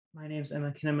My name's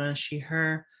Emma Kinema, she,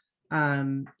 her.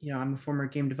 I'm a former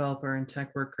game developer and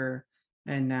tech worker,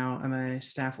 and now I'm a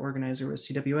staff organizer with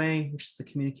CWA, which is the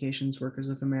Communications Workers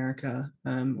of America,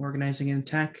 organizing in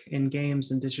tech, in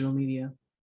games, and digital media.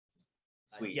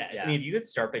 Sweet. Yeah. I mean, if you could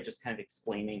start by just kind of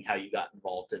explaining how you got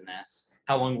involved in this.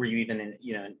 How long were you even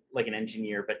like an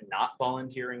engineer, but not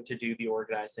volunteering to do the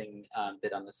organizing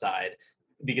bit on the side?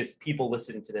 Because people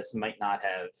listening to this might not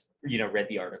have, read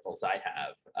the articles I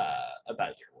have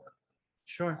about your work.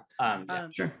 Sure. Yeah.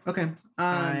 Sure. Okay.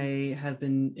 I have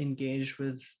been engaged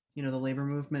with, the labor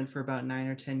movement for about 9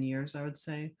 or 10 years, I would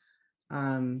say.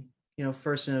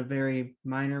 First in a very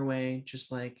minor way,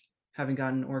 just like having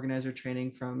gotten organizer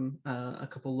training from a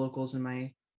couple locals in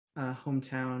my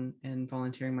hometown and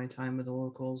volunteering my time with the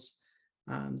locals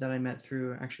that I met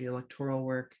through actually electoral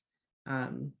work.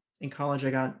 In college, I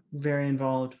got very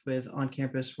involved with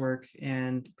on-campus work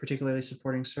and particularly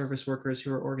supporting service workers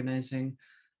who are organizing.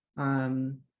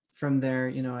 From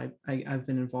there, I've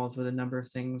been involved with a number of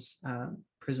things: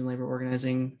 prison labor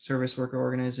organizing, service worker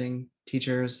organizing,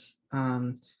 teachers,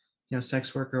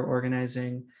 sex worker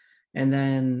organizing. And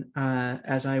then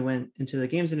as I went into the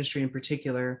games industry in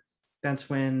particular, that's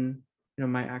when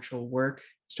my actual work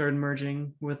started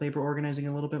merging with labor organizing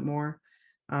a little bit more.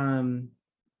 Um,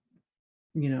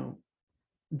 you know,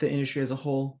 the industry as a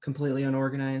whole completely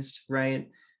unorganized, right?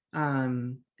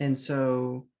 And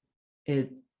so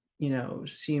it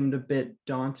seemed a bit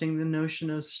daunting, the notion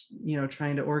of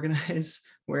trying to organize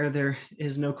where there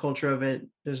is no culture of it.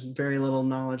 There's very little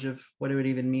knowledge of what it would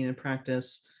even mean in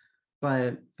practice.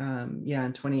 But in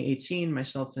 2018,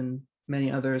 myself and many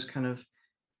others kind of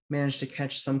managed to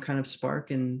catch some kind of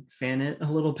spark and fan it a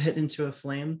little bit into a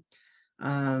flame.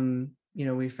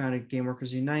 We founded Game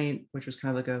Workers Unite, which was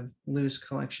kind of like a loose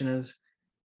collection of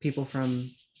people from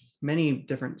many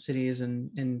different cities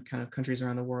and kind of countries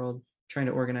around the world trying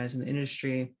to organize in the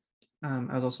industry.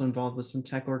 I was also involved with some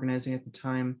tech organizing at the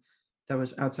time that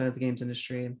was outside of the games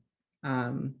industry.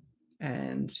 I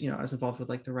was involved with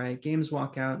like the Riot Games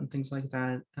walkout and things like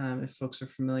that, if folks are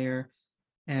familiar.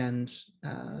 And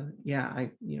I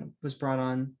was brought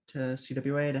on to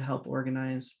CWA to help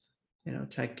organize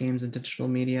tech, games, and digital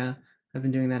media. I've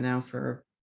been doing that now for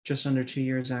just under 2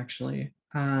 years, actually.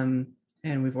 And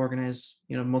we've organized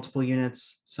multiple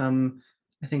units. Some,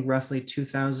 I think, roughly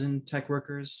 2,000 tech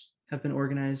workers have been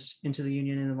organized into the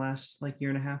union in the last like year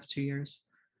and a half, 2 years,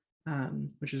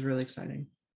 which is really exciting.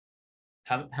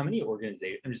 How many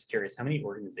organizations? I'm just curious. How many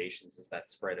organizations is that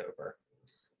spread over?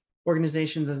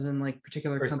 Organizations, as in like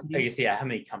particular companies. I guess, yeah. How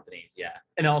many companies? Yeah,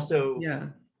 and also,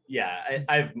 I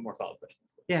have more follow-up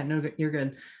questions. Yeah, no, you're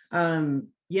good.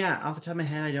 Off the top of my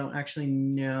head, I don't actually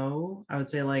know. I would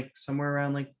say like somewhere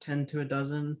around like 10 to a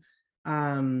dozen.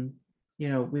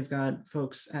 We've got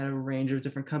folks at a range of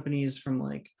different companies, from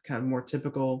like kind of more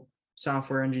typical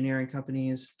software engineering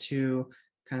companies to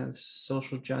kind of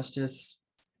social justice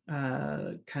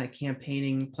kind of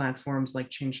campaigning platforms like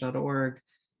change.org.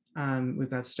 We've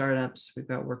got startups, we've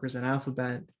got workers at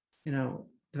Alphabet. The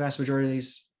vast majority of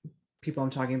these people I'm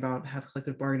talking about have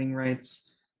collective bargaining rights.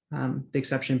 The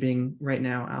exception being right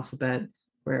now Alphabet,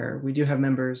 where we do have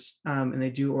members and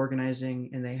they do organizing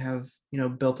and they have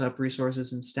built up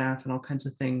resources and staff and all kinds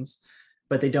of things,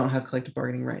 but they don't have collective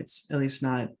bargaining rights, at least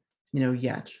not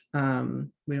yet.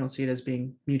 We don't see it as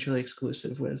being mutually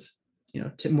exclusive with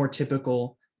more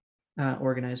typical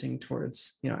organizing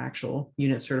towards actual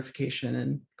unit certification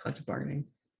and collective bargaining.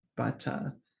 But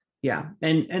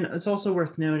and it's also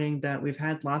worth noting that we've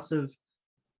had lots of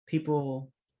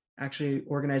people actually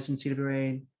organized in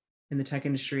CWA in the tech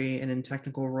industry and in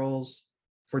technical roles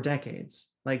for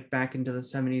decades, like back into the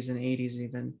 70s and 80s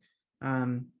even.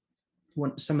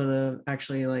 Some of the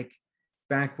actually, like,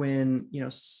 back when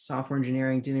software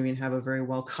engineering didn't even have a very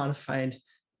well codified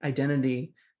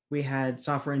identity, we had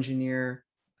software engineer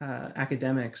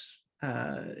academics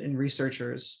and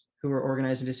researchers who were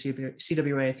organized into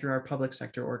CWA through our public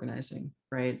sector organizing,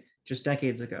 right? Just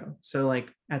decades ago. So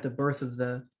like at the birth of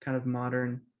the kind of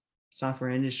modern software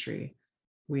industry,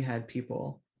 we had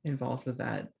people involved with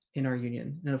that in our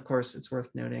union. And of course, it's worth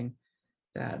noting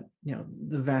that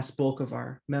the vast bulk of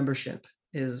our membership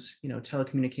is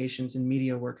telecommunications and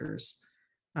media workers,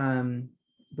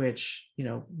 which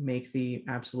make the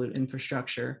absolute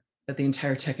infrastructure that the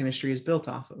entire tech industry is built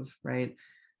off of, right?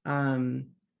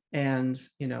 And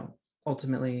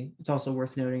ultimately, it's also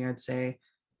worth noting, I'd say,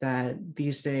 that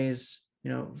these days,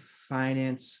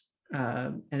 finance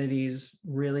entities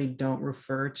really don't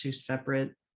refer to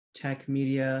separate tech,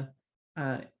 media,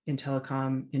 in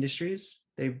telecom industries.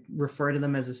 They refer to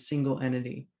them as a single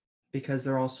entity because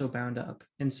they're all so bound up.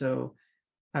 And so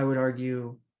I would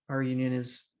argue our union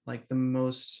is like the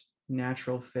most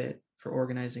natural fit for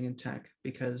organizing in tech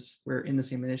because we're in the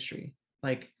same industry.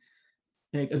 Like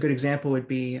a good example would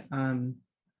be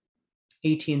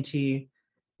AT&T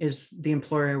is the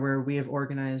employer where we have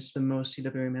organized the most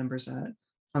CWA members at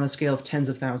on the scale of tens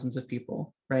of thousands of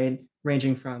people, right?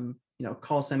 Ranging from,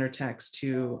 call center techs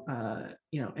to,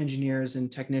 engineers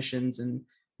and technicians and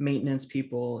maintenance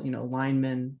people,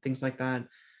 linemen, things like that.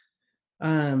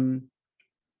 Um,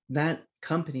 that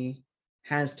company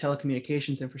has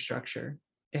telecommunications infrastructure.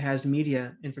 It has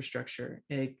media infrastructure.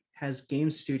 It has game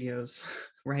studios,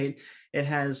 right? It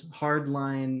has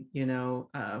hardline,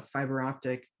 fiber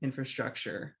optic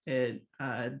infrastructure. It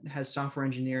has software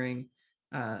engineering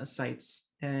sites,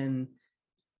 and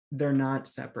they're not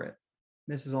separate.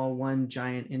 This is all one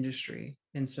giant industry,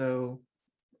 and so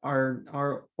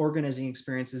our organizing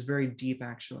experience is very deep,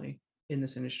 actually, in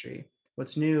this industry.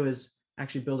 What's new is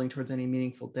actually building towards any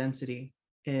meaningful density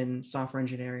in software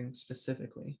engineering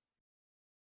specifically.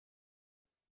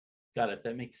 Got it.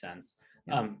 That makes sense.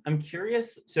 Yeah. I'm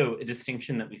curious. So a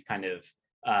distinction that we've kind of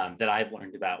that I've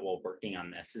learned about while working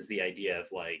on this is the idea of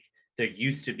like there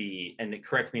used to be, and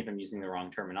correct me if I'm using the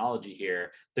wrong terminology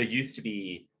here, there used to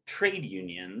be trade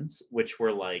unions, which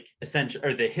were like essential,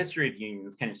 or the history of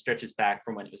unions kind of stretches back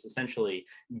from when it was essentially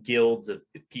guilds of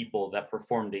people that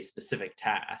performed a specific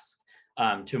task.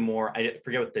 To more, I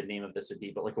forget what the name of this would be,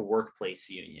 but like a workplace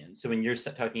union. So when you're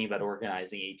talking about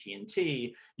organizing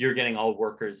AT&T, you're getting all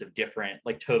workers of different,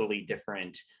 like totally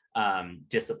different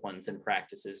disciplines and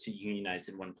practices to unionize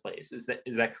in one place. Is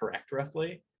that correct,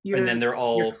 roughly? And then they're You're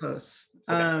all close.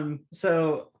 okay. And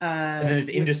then there's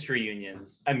industry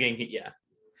unions. I'm getting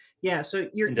yeah. So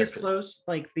you're close.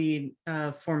 Like the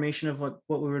formation of what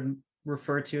we would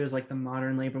refer to as like the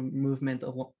modern labor movement,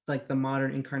 like the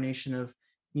modern incarnation of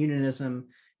unionism.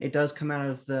 It does come out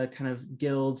of the kind of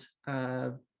guild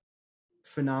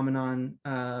phenomenon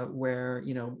where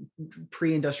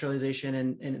pre-industrialization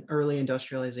and early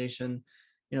industrialization,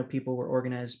 people were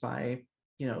organized by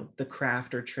the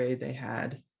craft or trade they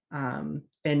had,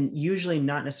 and usually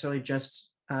not necessarily just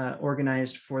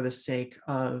organized for the sake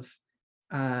of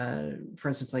for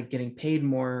instance, like getting paid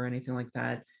more or anything like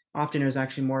that. Often it was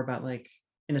actually more about, like,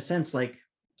 in a sense, like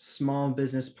small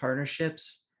business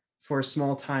partnerships for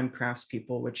small time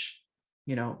craftspeople, which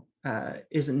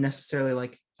isn't necessarily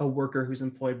like a worker who's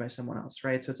employed by someone else,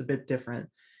 right? So it's a bit different.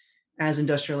 As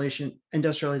industrialization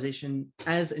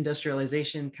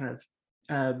kind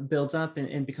of builds up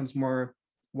and becomes more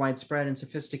widespread and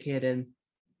sophisticated,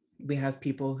 we have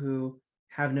people who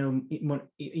have no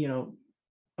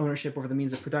ownership over the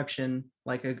means of production,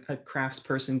 like a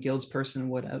craftsperson, guilds person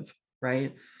would have,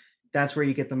 right? That's where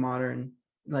you get the modern,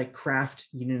 like, craft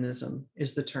unionism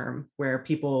is the term, where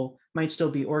people might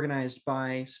still be organized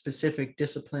by specific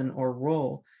discipline or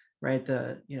role, right?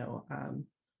 A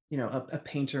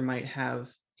painter might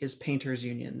have his painters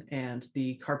union, and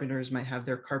the carpenters might have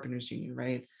their carpenters union,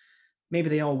 right? Maybe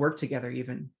they all work together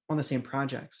even on the same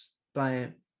projects,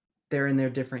 but they're in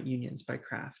their different unions by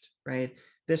craft, right?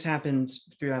 This happened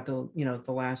throughout the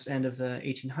last end of the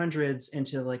 1800s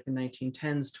into like the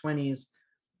 1910s, 20s.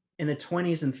 In the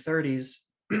 20s and 30s,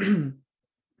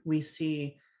 we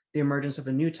see the emergence of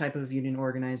a new type of union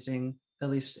organizing, at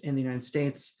least in the United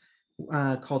States,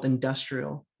 called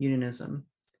industrial unionism.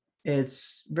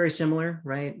 It's very similar,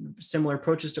 right? Similar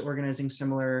approaches to organizing,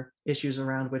 similar issues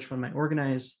around which one might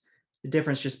organize. The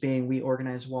difference just being we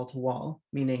organize wall to wall,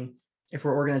 meaning if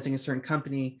we're organizing a certain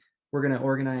company, we're going to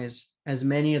organize as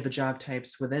many of the job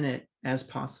types within it as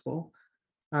possible.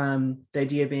 The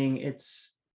idea being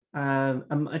it's a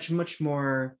much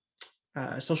more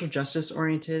social justice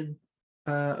oriented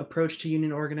approach to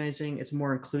union organizing. It's a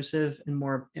more inclusive and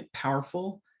more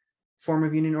powerful form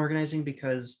of union organizing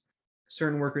because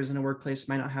certain workers in a workplace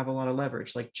might not have a lot of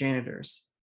leverage, like janitors,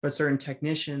 but certain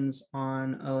technicians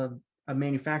on a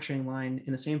manufacturing line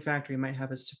in the same factory might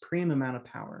have a supreme amount of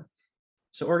power.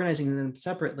 So organizing them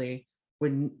separately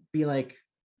would be like,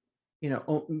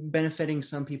 benefiting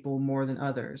some people more than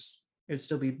others. It would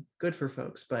still be good for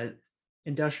folks, but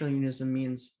industrial unionism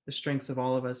means the strengths of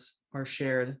all of us are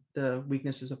shared, the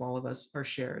weaknesses of all of us are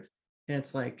shared. And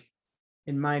it's like,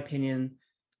 in my opinion,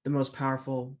 the most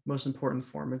powerful, most important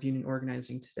form of union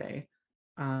organizing today.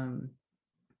 And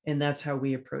that's how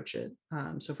we approach it.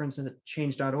 So for instance, at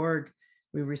change.org,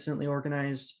 we recently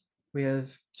organized, we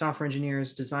have software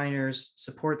engineers, designers,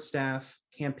 support staff,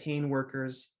 campaign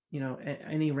workers,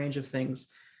 any range of things.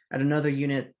 At another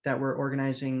unit that we're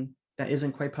organizing that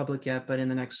isn't quite public yet, but in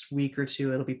the next week or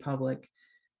two, it'll be public.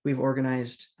 We've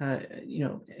organized,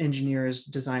 engineers,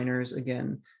 designers,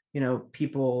 again,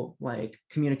 people like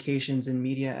communications and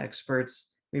media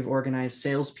experts We've organized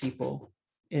salespeople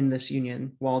in this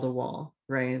union wall to wall,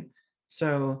 right?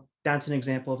 So that's an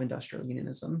example of industrial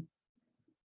unionism.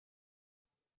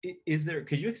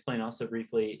 Could you explain also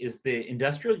briefly, is the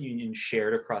industrial union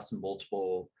shared across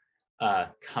multiple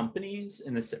companies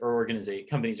in this, or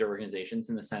companies or organizations,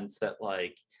 in the sense that,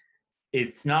 like,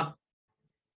 it's not,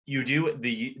 you do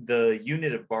the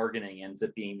unit of bargaining ends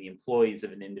up being the employees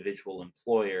of an individual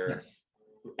employer, Yes.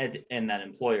 and that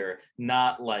employer,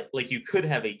 not like you could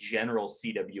have a general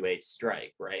CWA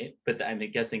strike, right? But I'm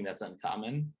guessing that's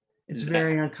uncommon. It's Is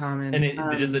very that, and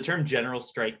uncommon. does the term general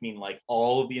strike mean like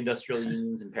all of the industrial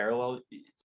unions in parallel?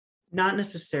 Not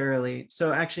necessarily.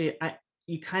 So actually,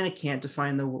 you kind of can't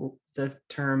define the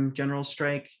term general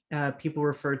strike. People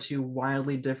refer to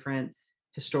wildly different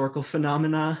historical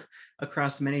phenomena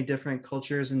across many different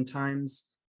cultures and times,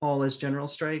 all as general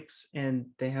strikes, and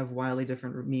they have wildly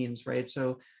different means, right?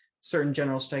 So certain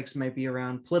general strikes might be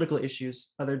around political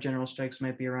issues, other general strikes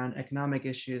might be around economic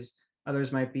issues,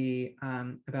 others might be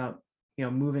about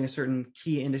moving a certain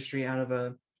key industry out of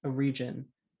a region.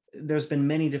 There's been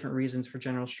many different reasons for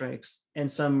general strikes,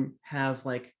 and some have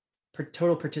like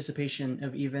total participation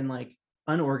of even like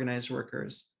unorganized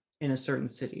workers in a certain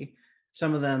city.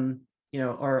 Some of them,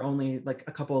 are only like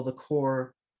a couple of the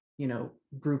core,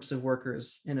 groups of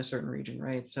workers in a certain region,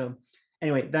 right? So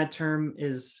anyway, that term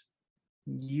is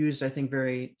used, I think,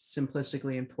 very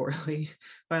simplistically and poorly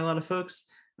by a lot of folks.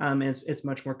 It's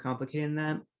much more complicated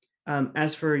than that.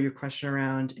 As for your question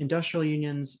around industrial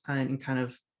unions and kind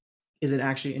of, is it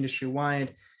actually industry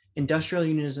wide? Industrial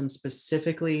unionism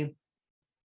specifically,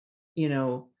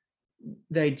 the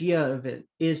idea of it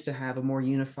is to have a more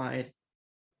unified,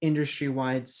 industry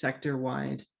wide, sector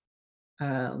wide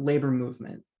labor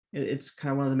movement. It's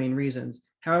kind of one of the main reasons.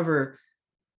 However,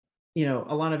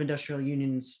 a lot of industrial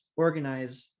unions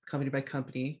organize company by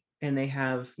company, and they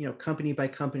have, company by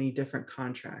company different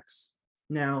contracts.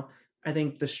 Now, I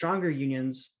think the stronger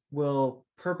unions will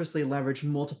purposely leverage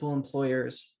multiple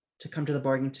employers to come to the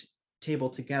bargaining table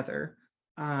together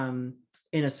in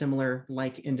a similar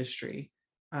like industry.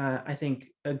 I think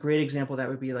a great example of that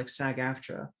would be like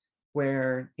SAG-AFTRA,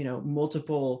 where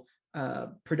multiple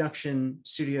production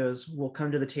studios will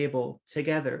come to the table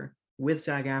together with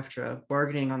SAG-AFTRA,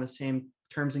 bargaining on the same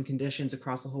terms and conditions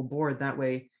across the whole board. That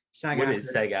way, What SAG-AFTRA.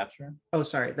 is SAG-AFTRA? Oh,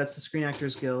 sorry, that's the Screen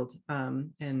Actors Guild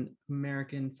and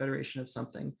American Federation of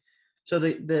something. So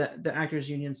the Actors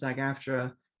Union,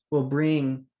 SAG-AFTRA, will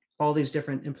bring all these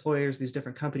different employers, these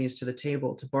different companies to the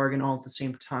table to bargain all at the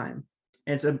same time.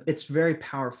 And it's very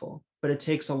powerful, but it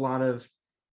takes a lot of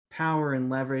power and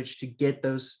leverage to get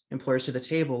those employers to the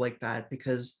table like that,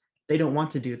 because they don't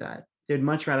want to do that. They'd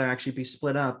much rather actually be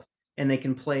split up, and they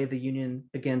can play the union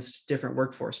against different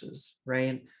workforces,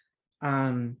 right?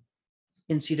 In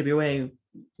CWA,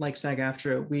 like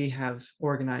SAG-AFTRA, we have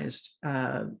organized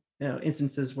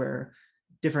instances where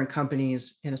different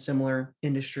companies in a similar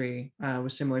industry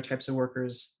with similar types of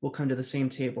workers will come to the same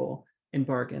table and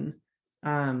bargain.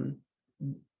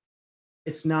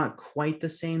 It's not quite the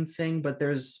same thing, but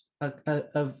there's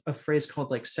a phrase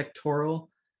called like sectoral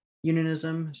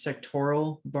unionism,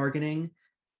 sectoral bargaining.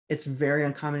 It's very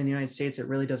uncommon in the United States. It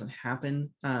really doesn't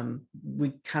happen.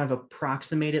 We kind of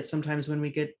approximate it sometimes when we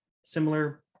get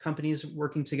similar companies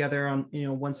working together on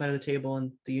one side of the table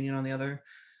and the union on the other.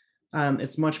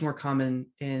 It's much more common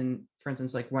in, for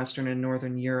instance, like Western and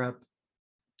Northern Europe,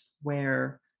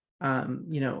 where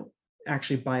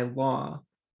actually by law,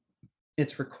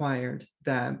 it's required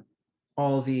that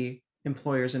all the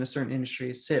employers in a certain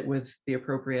industry sit with the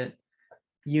appropriate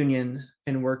union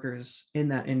and workers in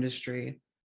that industry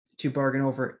to bargain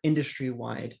over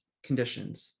industry-wide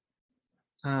conditions.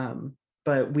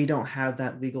 But we don't have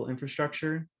that legal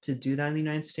infrastructure to do that in the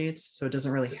United States, so it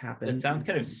doesn't really happen. It sounds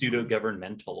kind of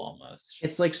pseudo-governmental almost.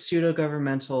 It's like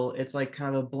pseudo-governmental. It's like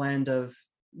kind of a blend of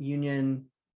union,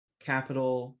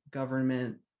 capital,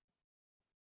 government,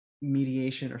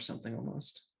 mediation or something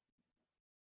almost.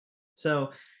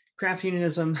 So craft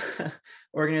unionism,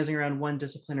 organizing around one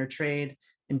discipline or trade;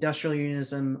 industrial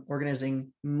unionism,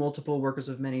 organizing multiple workers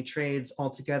of many trades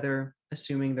all together,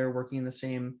 assuming they're working in the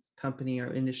same company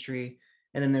or industry.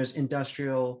 And then there's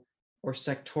industrial or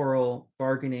sectoral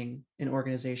bargaining and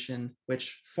organization,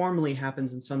 which formally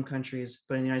happens in some countries,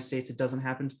 but in the United States, it doesn't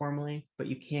happen formally, but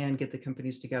you can get the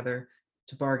companies together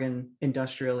to bargain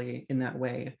industrially in that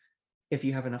way if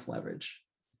you have enough leverage.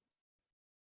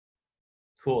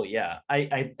 Cool. Yeah.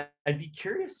 I'd be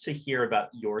curious to hear about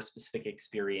your specific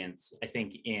experience, I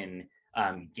think, in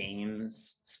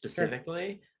games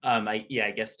specifically. Sure.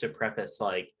 I guess to preface,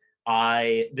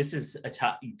 this is a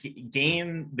tough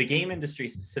game. The game industry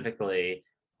specifically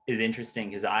is interesting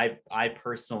because I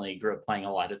personally grew up playing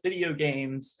a lot of video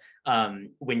games.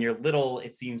 When you're little,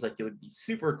 it seems like it would be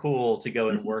super cool to go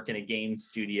and work in a game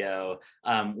studio,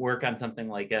 work on something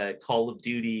like a Call of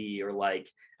Duty or like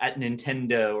at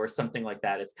Nintendo or something like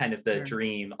that. It's kind of the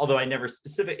dream. Although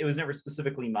it was never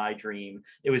specifically my dream.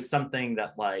 It was something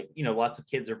that, like, you know, lots of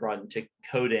kids are brought into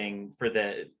coding for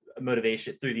the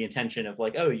motivation through the intention of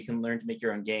like, oh, you can learn to make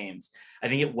your own games. I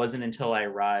think it wasn't until I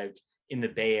arrived in the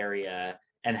Bay Area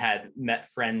and had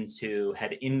met friends who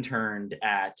had interned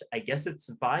at, I guess it's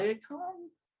Viacom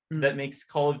that makes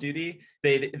Call of Duty.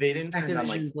 They'd interned Activision on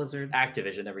like Blizzard.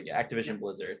 Activision, there we go, Activision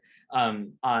Blizzard,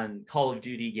 on Call of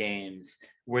Duty games,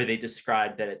 where they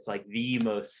described that it's like the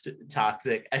most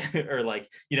toxic or like,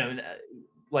 you know,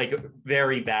 like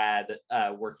very bad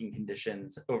working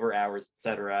conditions, over hours,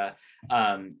 etc.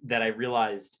 That I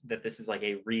realized that this is like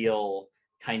a real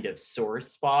kind of sore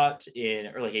spot in,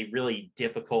 or like a really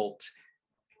difficult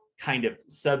kind of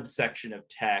subsection of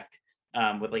tech,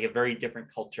 with like a very different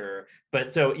culture.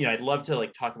 But so, you know, I'd love to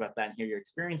like talk about that and hear your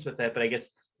experience with it. But I guess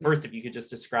first, if you could just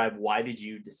describe, why did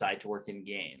you decide to work in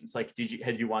games? Like,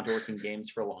 had you want to work in games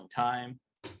for a long time?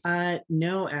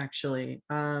 No, actually.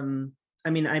 I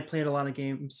mean, I played a lot of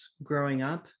games growing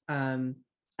up. I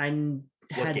What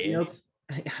had games?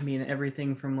 I mean,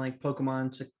 everything from like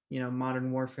Pokemon to, you know,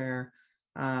 Modern Warfare,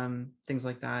 things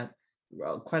like that.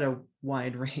 Well, quite a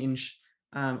wide range.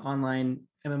 Online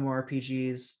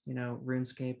MMORPGs, you know,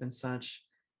 RuneScape and such.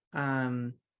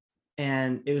 Um,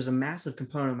 and it was a massive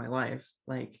component of my life.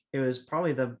 Like, it was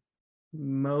probably the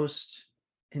most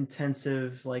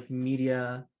intensive like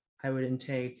media I would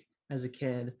intake as a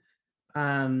kid.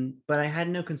 But I had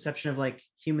no conception of like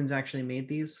humans actually made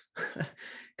these,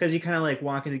 because you kind of like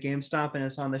walk into GameStop and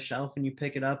it's on the shelf and you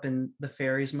pick it up and the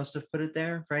fairies must have put it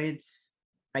there, right?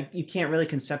 You can't really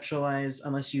conceptualize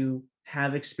unless you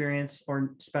have experience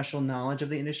or special knowledge of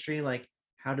the industry. Like,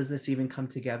 how does this even come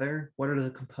together? What are the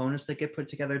components that get put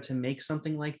together to make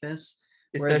something like this?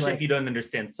 Whereas, Especially if like, you don't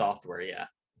understand software. Yeah.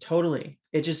 totally,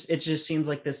 it just seems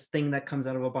like this thing that comes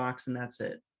out of a box and that's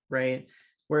it, right?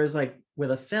 Whereas like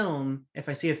with a film, if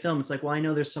I see a film, it's like, well, I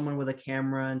know there's someone with a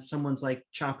camera and someone's like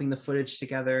chopping the footage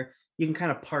together. You can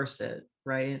kind of parse it,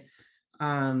 right?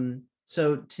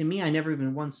 So to me, I never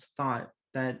even once thought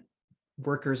that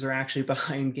workers are actually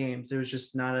behind games. It was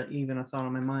just not even a thought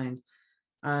on my mind.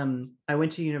 I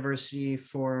went to university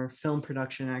for film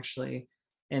production, actually,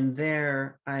 and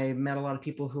there I met a lot of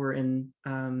people who were in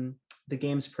the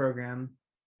games program.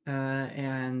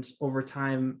 And over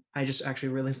time, I just actually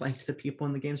really liked the people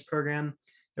in the games program.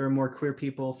 There were more queer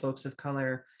people, folks of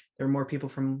color. There were more people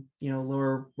from, you know,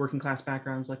 lower working class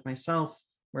backgrounds like myself,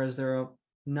 whereas there are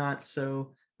not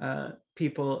so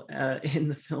people in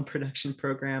the film production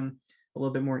program, a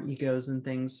little bit more egos and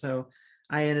things. So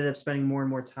I ended up spending more and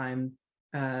more time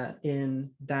in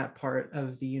that part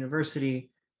of the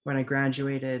university. When I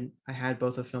graduated, I had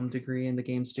both a film degree and the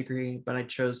games degree, but I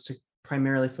chose to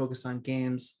primarily focus on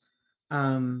games,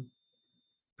 um,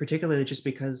 particularly just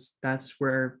because that's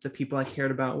where the people I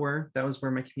cared about were. That was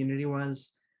where my community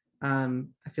was. I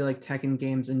feel like tech and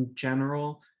games in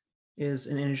general is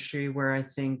an industry where I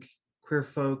think queer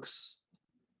folks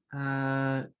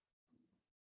uh,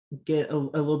 get a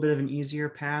little bit of an easier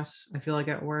pass, I feel like,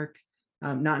 at work.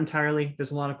 Not entirely.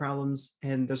 There's a lot of problems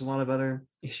and there's a lot of other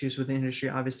issues with the industry,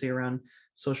 obviously, around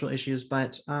social issues.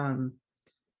 But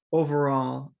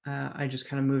overall, I just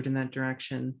kind of moved in that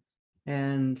direction.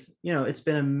 And, you know, it's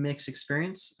been a mixed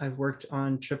experience. I've worked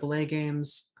on AAA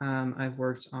games. I've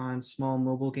worked on small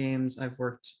mobile games. I've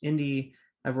worked indie.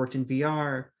 I've worked in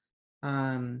VR.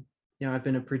 Um, you know, I've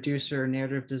been a producer,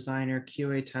 narrative designer,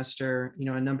 QA tester, you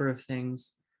know, a number of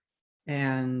things.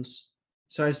 And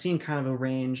so I've seen kind of a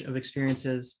range of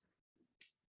experiences.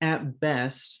 At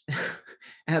best,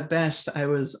 at best, I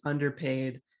was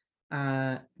underpaid,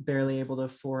 barely able to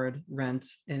afford rent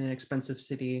in an expensive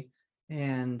city,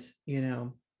 and, you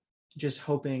know, just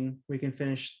hoping we can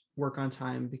finish work on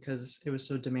time because it was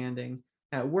so demanding.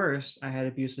 At worst, I had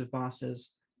abusive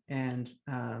bosses, and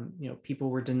you know, people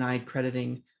were denied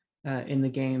crediting in the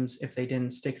games if they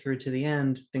didn't stick through to the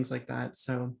end, things like that.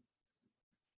 So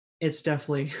it's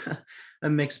definitely a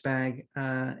mixed bag,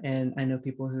 and I know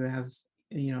people who have,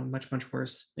 you know, much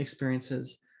worse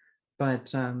experiences.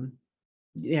 But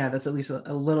yeah, that's at least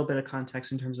a little bit of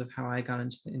context in terms of how I got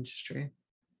into the industry.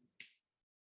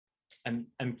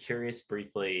 I'm curious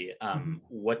briefly, Mhm.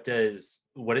 what is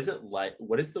it like?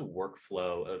 What is the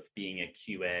workflow of being a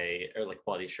QA or like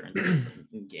quality assurance person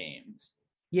in games?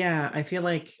 Yeah, I feel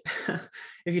like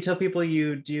if you tell people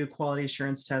you do quality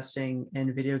assurance testing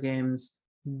in video games,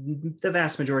 the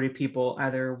vast majority of people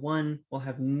either one will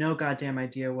have no goddamn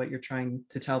idea what you're trying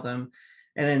to tell them,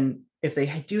 and then if they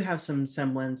do have some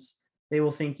semblance, they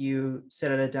will think you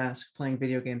sit at a desk playing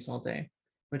video games all day,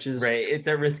 which is, Right. It's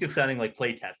at risk of sounding like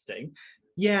playtesting.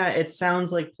 yeah, it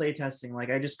sounds like playtesting. Like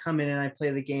I just come in and I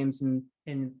play the games, and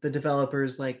the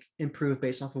developers like improve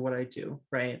based off of what I do,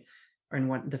 right? Or and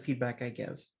what the feedback I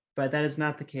give. But that is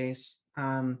not the case.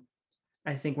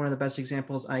 I think one of the best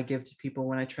examples I give to people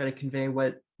when I try to convey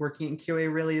what working in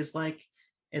QA really is like,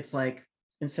 it's like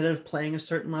instead of playing a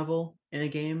certain level in a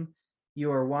game,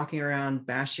 you are walking around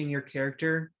bashing your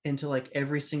character into like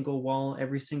every single wall,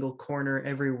 every single corner,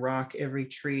 every rock, every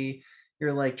tree.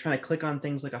 You're like trying to click on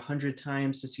things like 100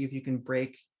 times to see if you can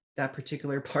break that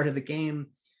particular part of the game.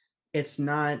 It's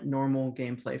not normal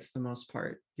gameplay for the most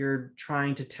part. You're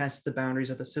trying to test the boundaries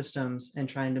of the systems and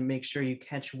trying to make sure you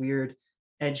catch weird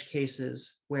edge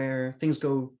cases where things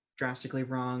go drastically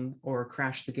wrong or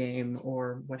crash the game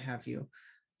or what have you.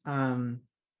 Um,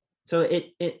 so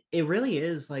it really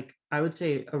is, like, I would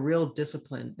say, a real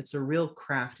discipline. It's a real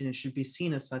craft, and it should be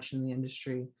seen as such in the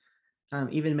industry.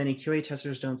 Even many QA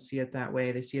testers don't see it that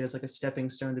way. They see it as like a stepping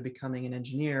stone to becoming an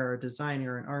engineer or a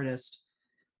designer or an artist.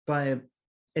 But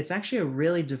it's actually a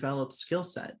really developed skill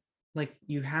set. Like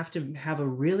you have to have a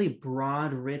really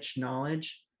broad, rich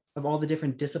knowledge of all the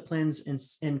different disciplines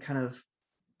and kind of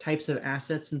types of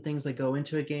assets and things that go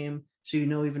into a game. So you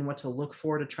know even what to look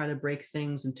for to try to break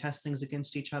things and test things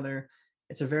against each other.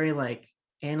 It's a very like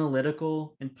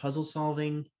analytical and puzzle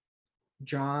solving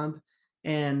job.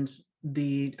 And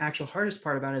the actual hardest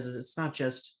part about it is it's not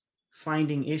just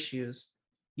finding issues.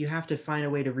 You have to find a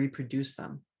way to reproduce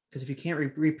them. Because if you can't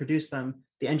reproduce them,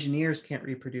 the engineers can't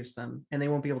reproduce them and they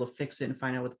won't be able to fix it and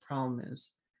find out what the problem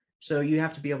is. So you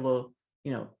have to be able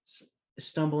to,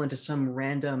 stumble into some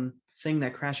random thing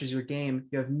that crashes your game.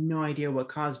 You have no idea what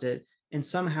caused it. And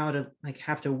somehow to like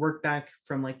have to work back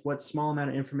from like what small amount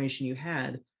of information you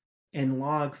had and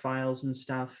log files and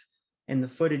stuff and the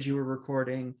footage you were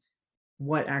recording,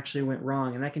 what actually went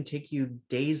wrong. And that can take you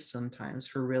days sometimes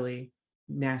for really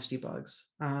nasty bugs.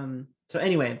 So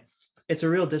anyway, it's a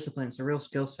real discipline, it's a real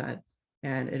skill set.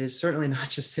 And it is certainly not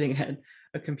just sitting at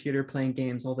a computer playing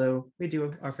games, although we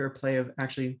do our fair play of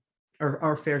actually, or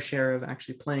our fair share of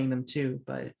actually playing them too,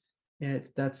 but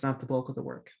that's not the bulk of the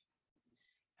work.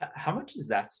 How much is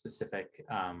that specific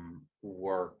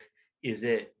work? Is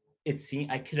it? It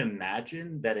seems I could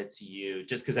imagine that it's you,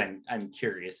 just because I'm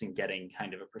curious and getting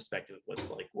kind of a perspective of what's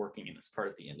like working in this part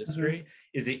of the industry.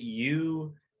 Mm-hmm. Is it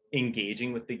you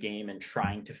engaging with the game and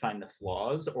trying to find the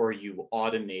flaws, or are you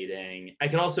automating? I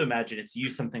can also imagine it's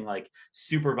you something like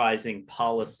supervising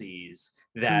policies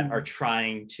that are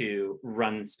trying to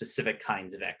run specific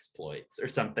kinds of exploits or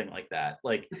something like that.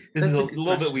 Like this is a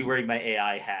little bit we wearing my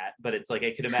AI hat, but it's like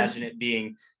I could imagine it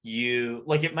being you.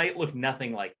 Like it might look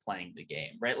nothing like playing the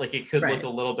game, right? Like it could look a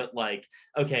little bit like,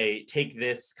 okay, take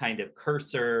this kind of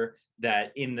cursor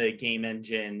that in the game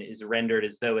engine is rendered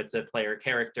as though it's a player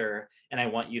character, and I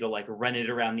want you to like run it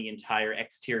around the entire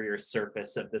exterior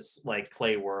surface of this like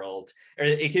play world. Or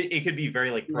it could be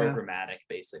very like programmatic,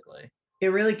 basically. It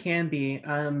really can be.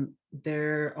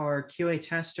 There are QA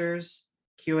testers,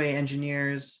 QA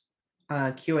engineers,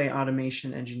 QA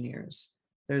automation engineers.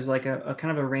 There's like a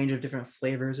kind of a range of different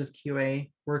flavors of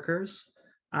QA workers.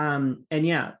 And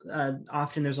yeah,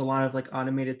 often there's a lot of like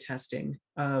automated testing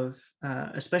of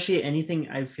especially anything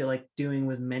I feel like doing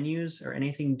with menus or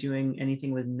doing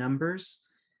anything with numbers.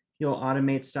 You'll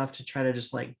automate stuff to try to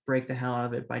just like break the hell out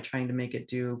of it by trying to make it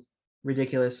do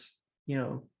ridiculous,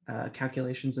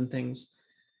 calculations and things,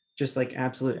 just like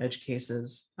absolute edge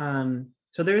cases.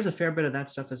 So there is a fair bit of that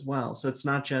stuff as well. So it's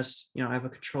not just, I have a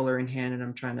controller in hand and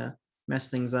I'm trying to mess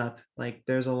things up. Like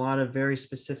there's a lot of very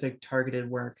specific targeted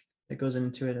work that goes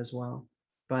into it as well.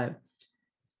 But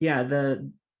yeah,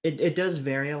 it does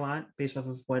vary a lot based off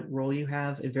of what role you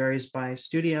have. It varies by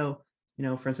studio.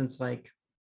 For instance, like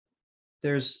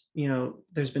there's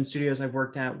been studios I've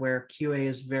worked at where QA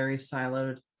is very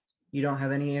siloed. You don't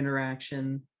have any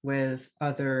interaction with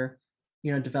other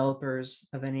developers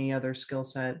of any other skill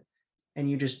set,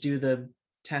 and you just do the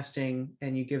testing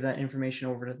and you give that information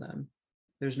over to them.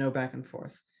 There's no back and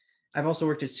forth. I've also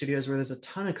worked at studios where there's a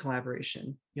ton of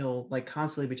collaboration. You'll like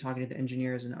constantly be talking to the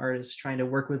engineers and artists, trying to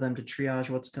work with them to triage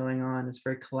what's going on. It's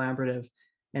very collaborative,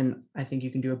 and I think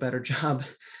you can do a better job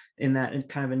in that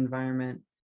kind of environment.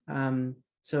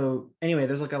 So anyway,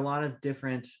 there's like a lot of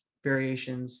different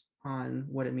variations on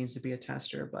what it means to be a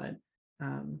tester, but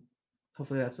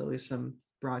hopefully that's at least some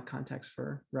broad context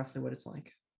for roughly what it's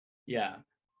like. Yeah.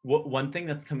 One thing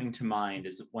that's coming to mind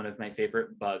is one of my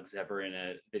favorite bugs ever in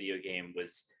a video game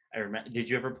was I remember. Did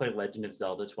you ever play Legend of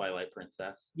Zelda: Twilight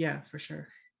Princess? Yeah, for sure.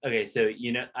 Okay, so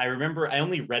I remember I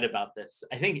only read about this.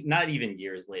 I think not even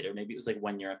years later. Maybe it was like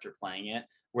 1 year after playing it,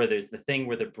 where there's the thing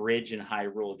where the bridge in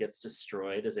Hyrule gets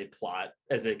destroyed as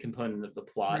a component of the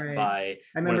plot Right. by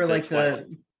I one remember of the like Twilight.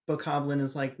 the bokoblin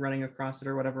is like running across it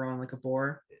or whatever on like a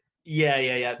boar. Yeah.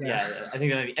 Yeah. I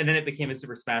think and then it became a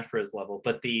Super Smash Bros. Level.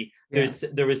 But Yeah.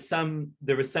 there was some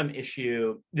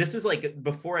issue. This was like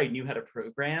before I knew how to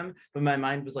program, but my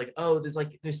mind was like, oh,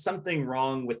 there's something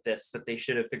wrong with this that they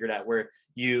should have figured out. Where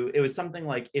it was something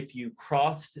like if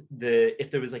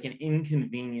there was like an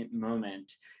inconvenient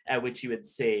moment at which you had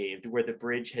saved where the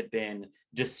bridge had been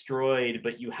destroyed,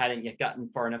 but you hadn't yet gotten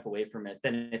far enough away from it,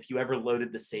 then if you ever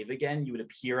loaded the save again, you would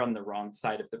appear on the wrong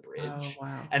side of the Oh bridge,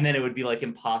 wow. and then it would be like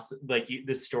impossible. Like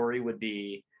the story would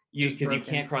be Just because you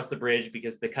broken. can't cross the bridge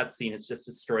because the cutscene has just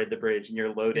destroyed the bridge, and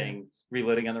you're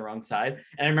reloading on the wrong side.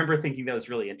 And I remember thinking that was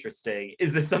really interesting.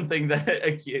 Is this something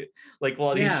that like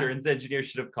quality Yeah. assurance engineers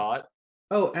should have caught?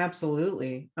 Oh,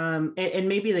 absolutely. And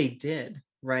maybe they did,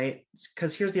 right?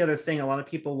 Because here's the other thing: a lot of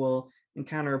people will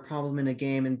encounter a problem in a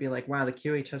game and be like, "Wow, the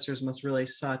QA testers must really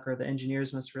suck, or the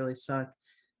engineers must really suck."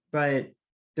 But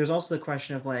there's also the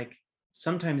question of like,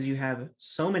 sometimes you have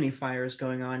so many fires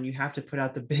going on, you have to put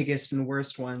out the biggest and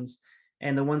worst ones,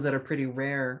 and the ones that are pretty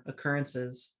rare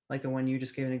occurrences, like the one you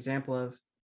just gave an example of,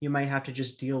 you might have to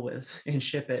just deal with and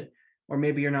ship it. Or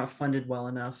maybe you're not funded well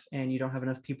enough and you don't have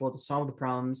enough people to solve the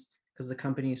problems because the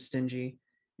company is stingy.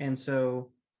 And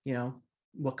so, you know,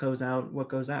 what goes out, what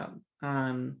goes out.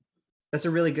 That's a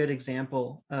really good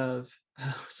example of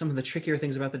some of the trickier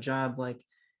things about the job. Like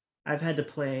I've had to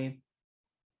play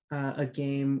a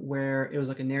game where it was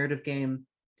like a narrative game,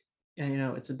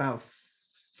 and it's about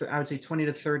I would say 20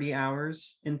 to 30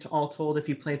 hours into all told if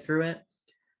you play through it.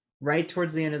 Right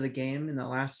towards the end of the game, in the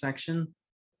last section,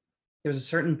 there was a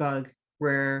certain bug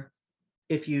where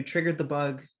if you triggered the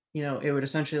bug, it would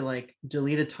essentially like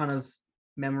delete a ton of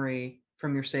memory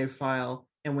from your save file.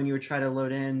 And when you would try to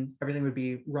load in, everything would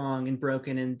be wrong and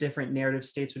broken, and different narrative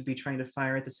states would be trying to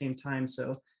fire at the same time.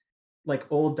 So,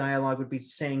 like, old dialogue would be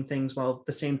saying things while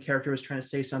the same character was trying to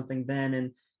say something then.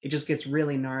 And it just gets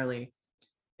really gnarly.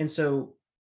 And so,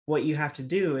 what you have to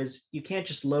do is you can't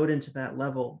just load into that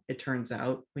level, it turns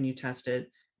out, when you test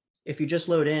it. If you just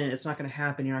load in, it's not going to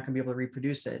happen. You're not going to be able to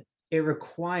reproduce it. It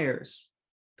requires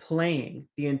playing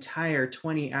the entire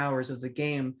 20 hours of the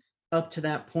game up to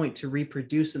that point to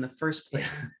reproduce in the first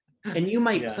place. And you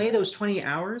might play those 20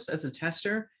 hours as a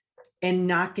tester and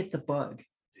not get the bug.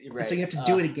 Right. So you have to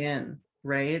do it again,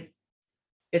 right?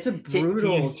 It's a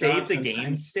brutal Can you save the sometimes.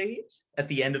 game state at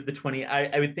the end of the 20?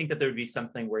 I would think that there would be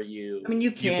something where you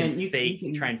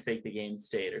can try and fake the game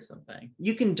state or something.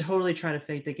 You can totally try to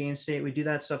fake the game state. We do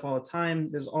that stuff all the time.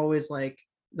 There's always like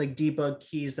debug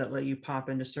keys that let you pop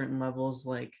into certain levels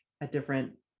like at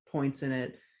different points in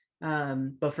it.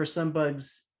 But for some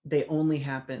bugs, they only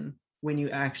happen when you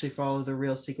actually follow the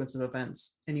real sequence of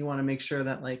events. And you want to make sure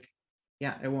that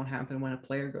it won't happen when a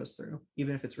player goes through,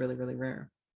 even if it's really, really rare.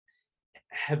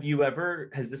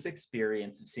 Has this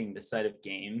experience of seeing the side of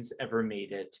games ever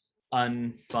made it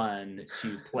unfun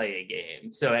to play a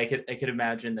game? So I could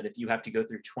imagine that if you have to go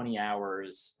through 20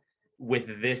 hours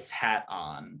with this hat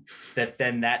on,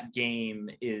 then that game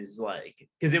is like,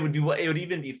 because it would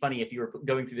even be funny if you were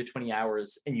going through the 20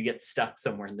 hours and you get stuck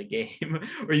somewhere in the game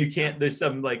or you can't, there's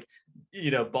some like,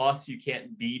 boss you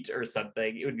can't beat or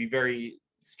something. It would be very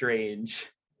strange.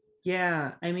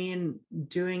 Yeah, I mean,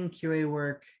 doing QA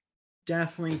work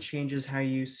definitely changes how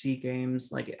you see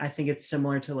games. Like, I think it's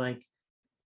similar to like,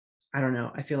 I don't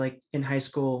know. I feel like in high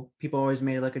school, people always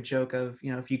made like a joke of,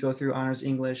 if you go through honors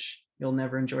English, you'll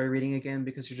never enjoy reading again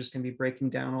because you're just going to be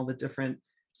breaking down all the different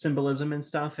symbolism and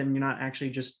stuff, and you're not actually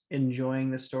just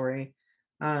enjoying the story.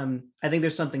 I think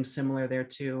there's something similar there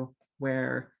too,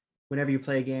 where whenever you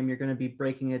play a game, you're going to be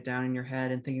breaking it down in your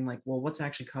head and thinking like, well, what's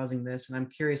actually causing this? And I'm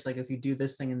curious, like, if you do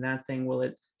this thing and that thing, will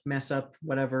it mess up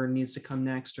whatever needs to come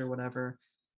next or whatever?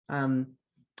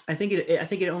 I think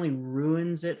it only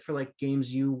ruins it for like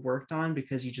games you worked on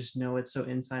because you just know it so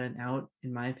inside and out,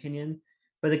 in my opinion.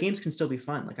 But the games can still be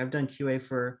fun. Like I've done QA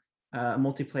for a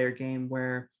multiplayer game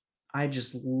where I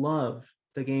just love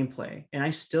the gameplay, and I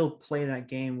still play that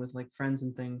game with like friends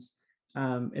and things.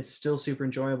 It's still super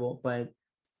enjoyable, but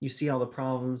you see all the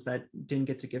problems that didn't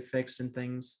get fixed and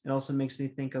things. It also makes me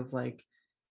think of like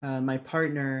my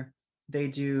partner. They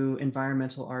do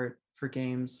environmental art for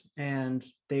games, and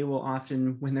they will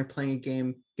often, when they're playing a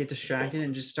game, get distracted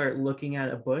and just start looking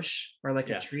at a bush or like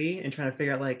a tree and trying to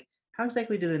figure out like, how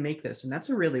exactly do they make this? And that's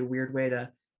a really weird way to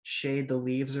shade the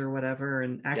leaves or whatever.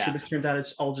 And actually this turns out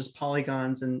it's all just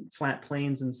polygons and flat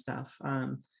planes and stuff.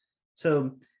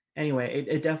 So anyway,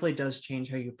 it definitely does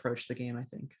change how you approach the game, I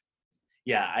think.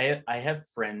 Yeah, I have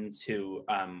friends who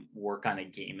work on a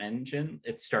game engine.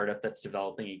 It's a startup that's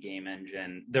developing a game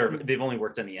engine. They've only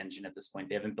worked on the engine at this point.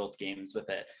 They haven't built games with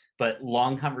it. But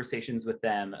long conversations with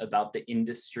them about the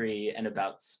industry and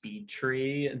about speed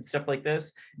tree and stuff like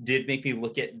this did make me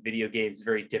look at video games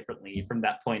very differently from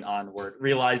that point onward,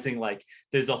 realizing like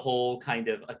there's a whole kind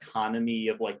of economy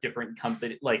of like different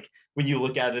company. Like when you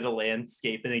look at it, a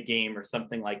landscape in a game or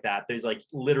something like that, there's like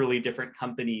literally different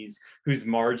companies whose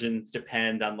margins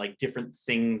depend on like different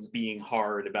things being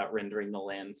hard about rendering the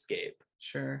landscape.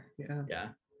 Sure. Yeah. Yeah.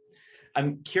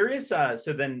 I'm curious,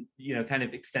 so then, kind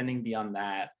of extending beyond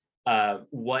that,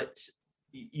 what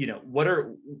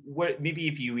maybe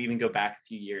if you even go back a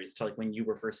few years to like when you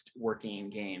were first working in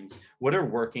games, what are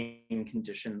working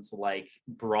conditions like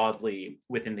broadly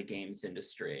within the games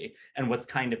industry? And what's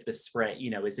kind of the spread,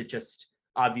 is it just,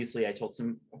 obviously I told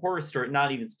some horror story,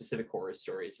 not even specific horror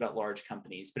stories about large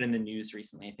companies, but in the news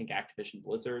recently, I think Activision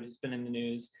Blizzard has been in the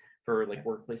news for like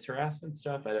workplace harassment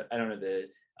stuff. I don't know the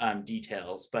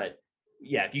details, but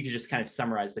yeah, if you could just kind of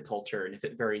summarize the culture and if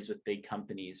it varies with big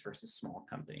companies versus small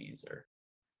companies. Or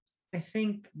I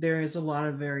think there is a lot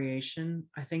of variation.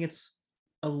 I think it's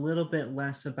a little bit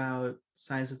less about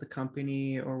size of the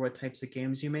company or what types of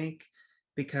games you make,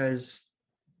 because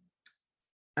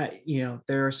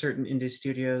there are certain indie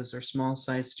studios or small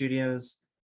size studios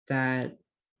that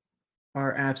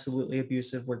are absolutely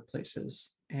abusive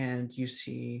workplaces, and you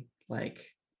see like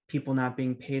people not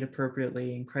being paid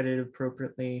appropriately and credited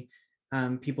appropriately,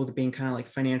 people being kind of like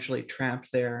financially trapped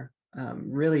there.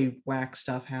 Really whack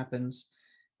stuff happens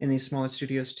in these smaller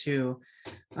studios too.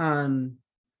 um,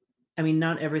 I mean,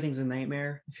 not everything's a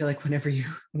nightmare. I feel like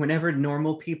whenever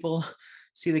normal people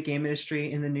see the game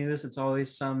industry in the news, it's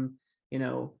always some,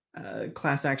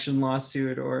 class action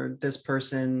lawsuit, or this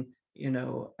person,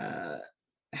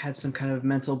 had some kind of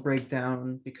mental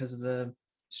breakdown because of the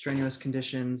strenuous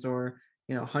conditions, or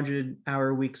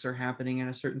 100-hour weeks are happening in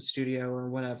a certain studio or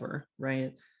whatever,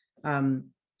 right? Um,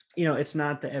 it's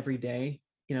not the everyday.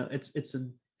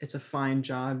 It's a fine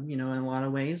job, in a lot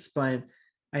of ways, but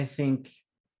I think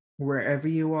wherever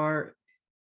you are,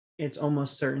 it's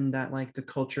almost certain that like the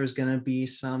culture is going to be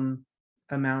some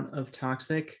amount of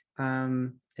toxic.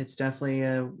 It's definitely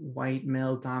a white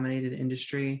male dominated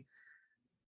industry,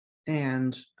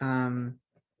 and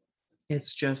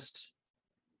it's just,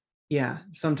 yeah,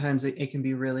 sometimes it can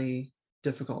be really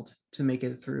difficult to make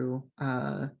it through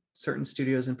certain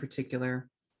studios in particular,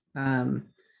 um,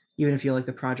 even if you like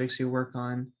the projects you work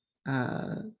on.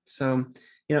 So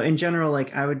in general,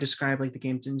 like I would describe like the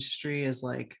games industry as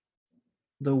like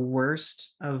the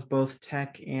worst of both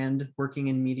tech and working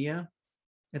in media.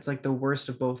 It's like the worst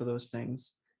of both of those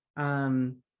things.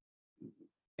 Um,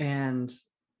 and,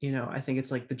 I think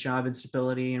it's like the job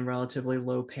instability and relatively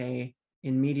low pay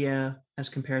in media as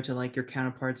compared to like your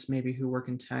counterparts, maybe who work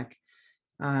in tech.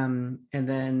 And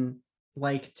then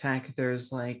like tech,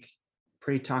 there's like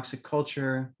pretty toxic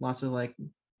culture, lots of like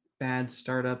bad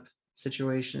startup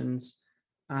situations,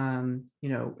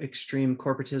 extreme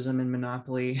corporatism and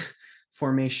monopoly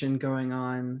formation going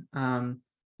on,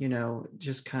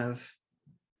 just kind of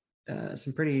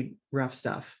some pretty rough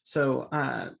stuff.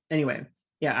 So anyway,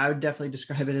 yeah, I would definitely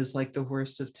describe it as like the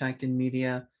worst of tech and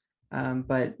media.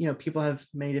 But people have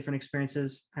many different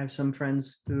experiences. I have some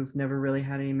friends who've never really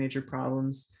had any major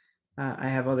problems. I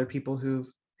have other people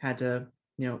who've had to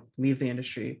leave the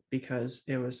industry because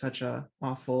it was such a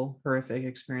awful, horrific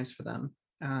experience for them.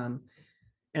 And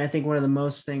I think one of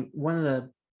the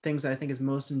things that I think is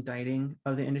most indicting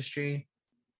of the industry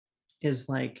is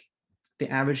like the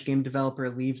average game developer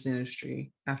leaves the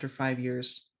industry after 5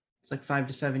 years. It's like 5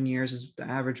 to 7 years is the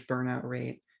average burnout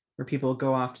rate, where people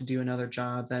go off to do another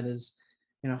job that is,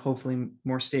 hopefully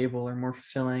more stable or more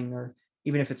fulfilling, or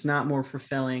even if it's not more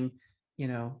fulfilling,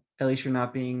 at least you're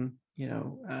not being,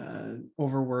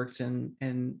 overworked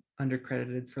and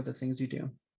undercredited for the things you do.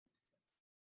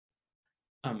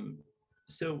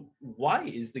 So why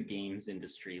is the games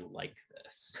industry like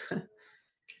this?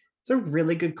 It's a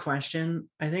really good question.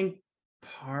 I think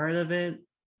part of it,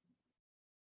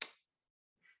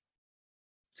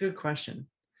 it's a good question.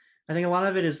 I think a lot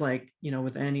of it is like,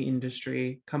 with any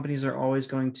industry, companies are always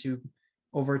going to,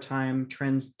 over time,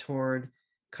 trend toward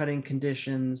cutting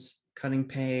conditions, cutting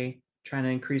pay, trying to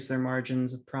increase their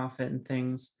margins of profit and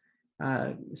things,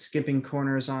 skipping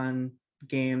corners on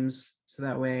games so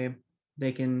that way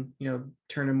they can,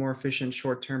 turn a more efficient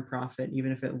short-term profit,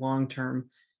 even if it long-term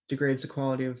degrades the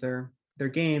quality of their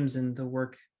games and the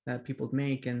work that people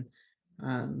make, and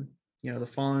the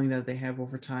following that they have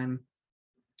over time.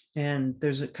 And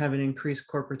there's a kind of an increased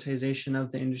corporatization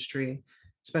of the industry,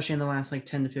 especially in the last like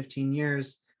 10 to 15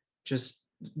 years. Just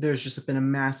there's just been a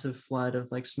massive flood of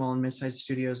like small and mid-sized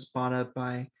studios bought up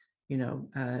by,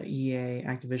 EA,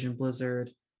 Activision,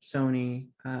 Blizzard, Sony,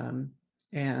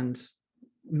 and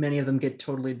many of them get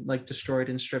totally like destroyed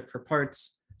and stripped for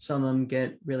parts. Some of them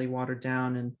get really watered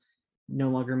down and no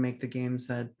longer make the games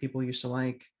that people used to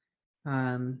like.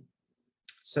 Um,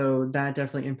 so that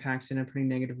definitely impacts in a pretty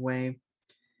negative way.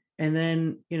 And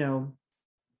then,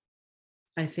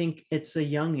 I think it's a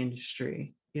young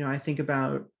industry. I think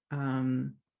about,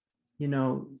 you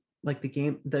know, like the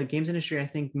games industry, I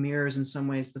think mirrors in some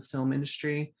ways the film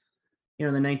industry. The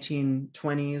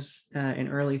 1920s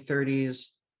and early 30s,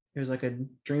 it was like a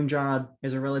dream job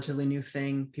is a relatively new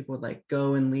thing. People would like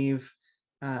go and leave,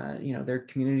 their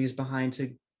communities behind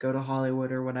to go to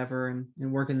Hollywood or whatever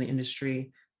and work in the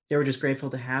industry. They were just grateful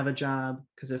to have a job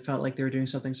because it felt like they were doing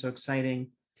something so exciting.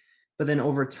 But then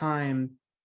over time,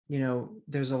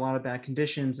 there's a lot of bad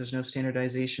conditions. There's no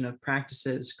standardization of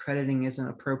practices. Crediting isn't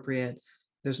appropriate.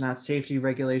 There's not safety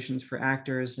regulations for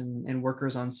actors and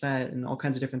workers on set and all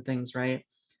kinds of different things, right?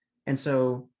 And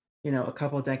so, a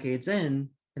couple of decades in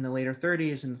the later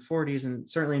 30s and the 40s, and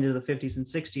certainly into the 50s and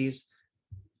 60s,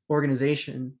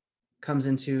 organization comes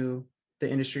into the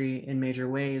industry in major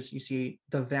ways. You see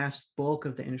the vast bulk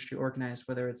of the industry organized,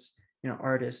 whether it's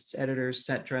artists, editors,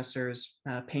 set dressers,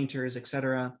 painters,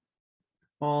 etc.,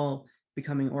 all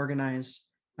becoming organized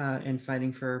and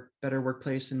fighting for better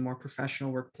workplace and more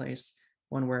professional workplace,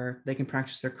 one where they can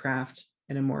practice their craft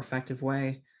in a more effective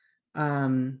way.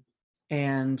 And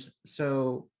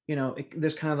so,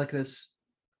 there's kind of like this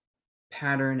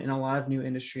pattern in a lot of new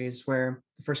industries where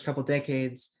the first couple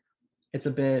decades, it's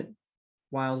a bit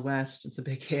wild west, it's a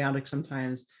bit chaotic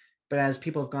sometimes. But as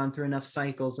people have gone through enough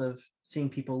cycles of seeing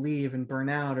people leave and burn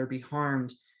out or be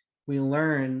harmed, we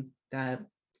learn that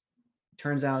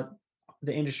turns out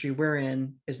the industry we're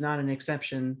in is not an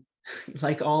exception.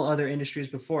 Like all other industries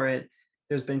before it,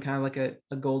 there's been kind of like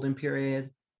a golden period,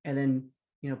 and then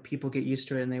people get used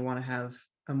to it and they want to have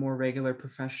a more regular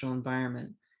professional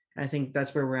environment. And I think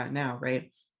that's where we're at now,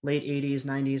 right? Late 80s,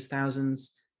 90s,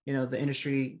 thousands, the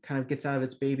industry kind of gets out of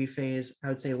its baby phase. I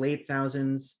would say late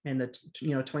thousands and the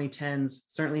 2010s,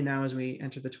 certainly now as we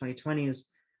enter the 2020s,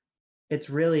 it's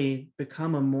really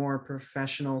become a more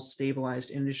professional,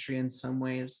 stabilized industry in some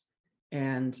ways.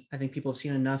 And I think people have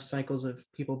seen enough cycles of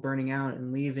people burning out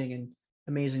and leaving and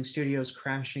amazing studios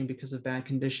crashing because of bad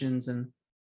conditions and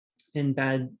in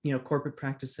bad, corporate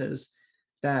practices,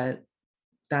 that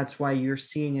that's why you're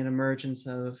seeing an emergence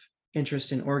of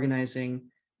interest in organizing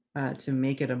to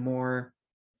make it a more,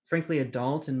 frankly,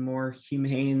 adult and more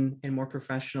humane and more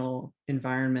professional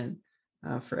environment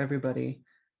for everybody.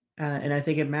 And I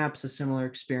think it maps a similar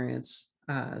experience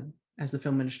as the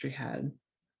film industry had.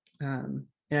 And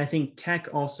I think tech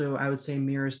also, I would say,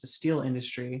 mirrors the steel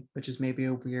industry, which is maybe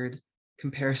a weird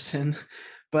comparison.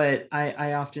 But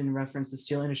I often reference the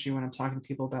steel industry when I'm talking to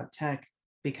people about tech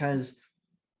because,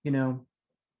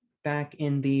 back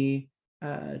in the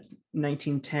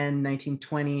 1910,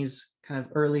 1920s, kind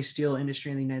of early steel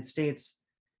industry in the United States,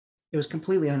 it was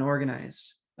completely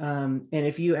unorganized. And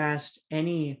if you asked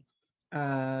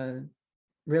uh,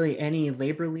 really any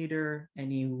labor leader,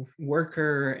 any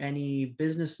worker, any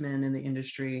businessman in the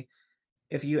industry,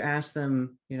 if you ask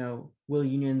them, will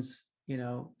unions,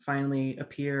 finally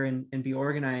appear and be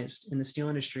organized in the steel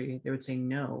industry, they would say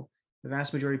no. The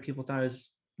vast majority of people thought it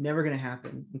was never going to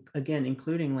happen. Again,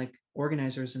 including like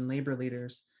organizers and labor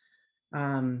leaders.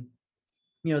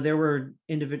 There were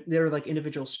like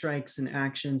individual strikes and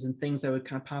actions and things that would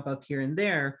kind of pop up here and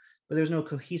there, but there's no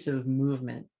cohesive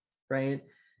movement, right?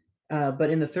 But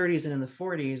in the 30s and in the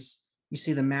 40s, you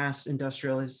see the mass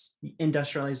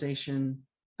industrialization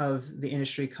of the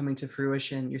industry coming to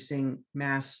fruition. You're seeing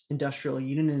mass industrial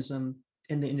unionism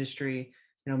in the industry,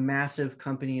 massive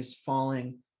companies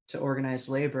falling to organized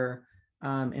labor,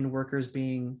 and workers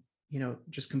being,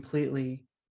 just completely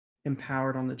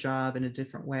empowered on the job in a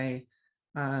different way.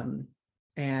 And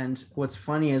what's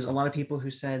funny is a lot of people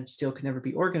who said steel could never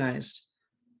be organized,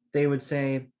 they would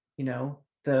say,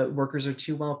 the workers are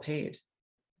too well paid.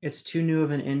 It's too new of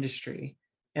an industry.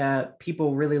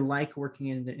 People really like working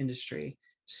in the industry.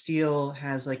 Steel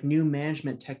has like new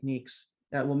management techniques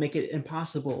that will make it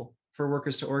impossible for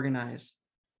workers to organize.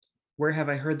 Where have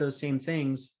I heard those same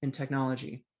things in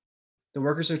technology? The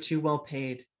workers are too well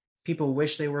paid. People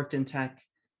wish they worked in tech.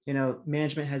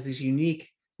 Management has these unique,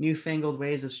 newfangled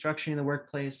ways of structuring the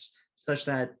workplace such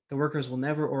that the workers will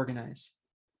never organize.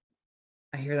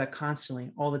 I hear that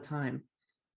constantly, all the time.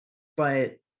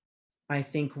 But I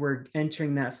think we're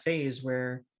entering that phase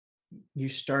where you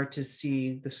start to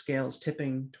see the scales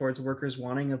tipping towards workers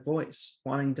wanting a voice,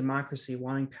 wanting democracy,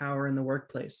 wanting power in the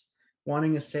workplace,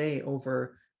 wanting a say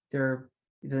over their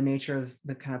the nature of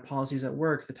the kind of policies at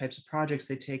work, the types of projects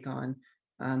they take on,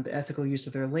 the ethical use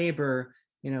of their labor,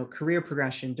 career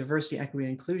progression, diversity, equity,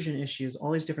 and inclusion issues,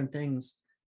 all these different things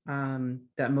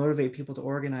that motivate people to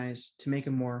organize to make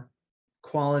a more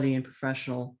quality and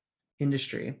professional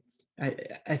industry.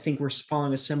 I think we're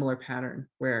following a similar pattern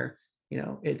where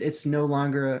it's no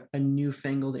longer a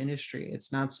newfangled industry.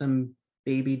 It's not some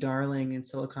baby darling in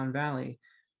Silicon Valley.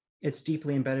 It's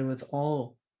deeply embedded with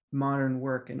all modern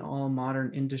work and all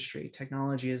modern industry.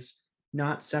 Technology is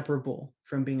not separable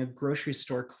from being a grocery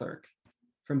store clerk,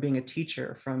 from being a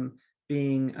teacher, from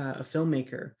being a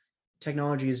filmmaker.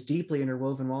 Technology is deeply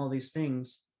interwoven with all these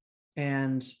things.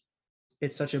 And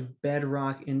it's such a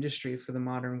bedrock industry for the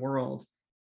modern world.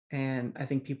 And I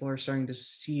think people are starting to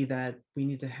see that we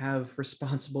need to have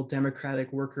responsible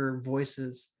democratic worker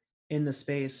voices in the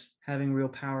space, having real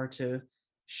power to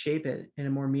shape it in a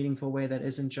more meaningful way that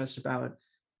isn't just about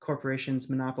corporations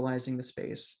monopolizing the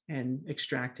space and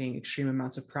extracting extreme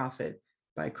amounts of profit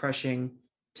by crushing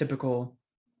typical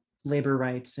labor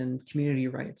rights and community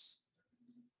rights.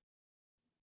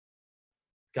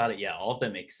 Got it. Yeah, all of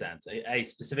that makes sense. I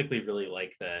specifically really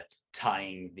like the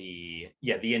tying the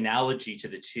analogy to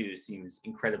the two seems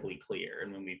incredibly clear.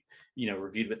 And when we've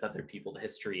reviewed with other people the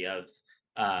history of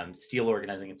steel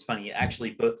organizing, it's funny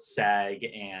actually both SAG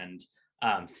and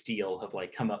steel have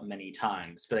like come up many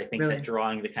times. But I think Really? that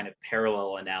drawing the kind of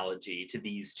parallel analogy to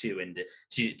these two and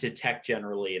to tech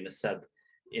generally in the sub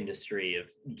industry of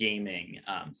gaming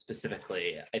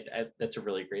specifically, that's a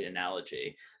really great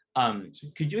analogy.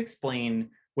 Could you explain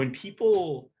when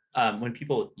people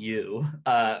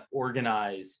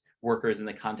organize workers in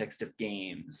the context of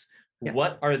games, Yeah.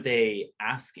 what are they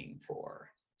asking for?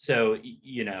 So,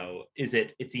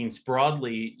 it seems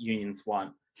broadly unions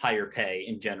want higher pay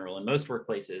in general in most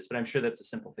workplaces, but I'm sure that's a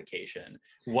simplification.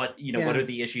 What are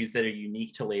the issues that are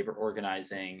unique to labor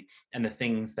organizing and the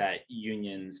things that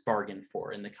unions bargain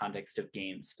for in the context of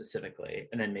games specifically,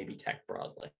 and then maybe tech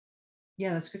broadly?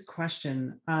 Yeah, that's a good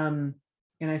question.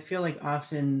 And I feel like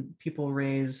often people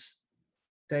raise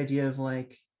the idea of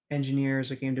like engineers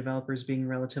or game developers being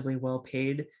relatively well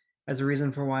paid as a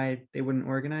reason for why they wouldn't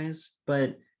organize.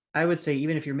 But I would say,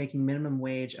 even if you're making minimum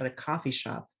wage at a coffee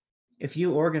shop, if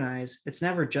you organize, it's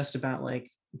never just about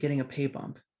like getting a pay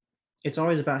bump. It's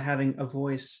always about having a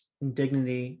voice and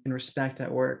dignity and respect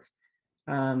at work,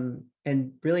 and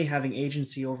really having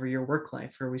agency over your work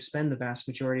life where we spend the vast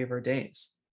majority of our days,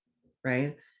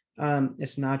 right?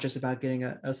 It's not just about getting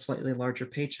a slightly larger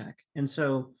paycheck. And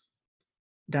so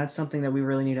that's something that we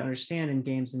really need to understand in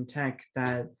games and tech,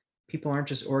 that people aren't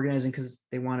just organizing because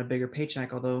they want a bigger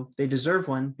paycheck, although they deserve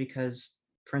one because,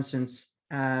 for instance,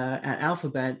 at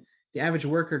Alphabet, the average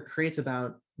worker creates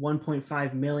about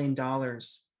 $1.5 million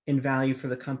in value for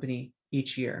the company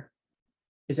each year.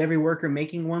 Is every worker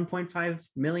making $1.5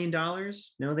 million?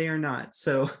 No, they are not.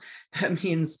 So that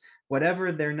means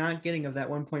whatever they're not getting of that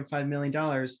 $1.5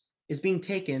 million is being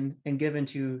taken and given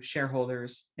to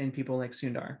shareholders and people like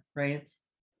Sundar, right?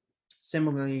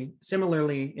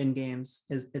 Similarly in games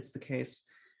it's the case.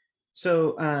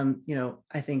 So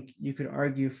I think you could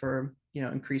argue for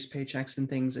increased paychecks and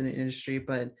things in the industry,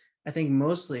 but I think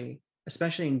mostly,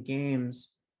 especially in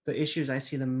games, the issues I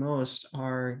see the most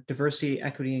are diversity,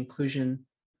 equity, inclusion.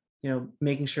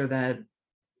 Making sure that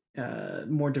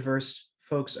more diverse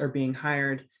folks are being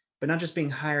hired, but not just being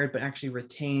hired, but actually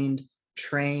retained,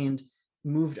 trained,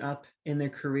 moved up in their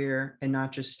career, and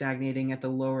not just stagnating at the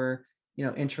lower,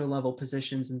 intro level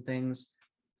positions and things.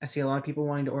 I see a lot of people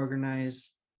wanting to organize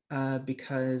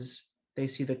because they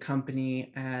see the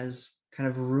company as kind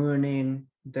of ruining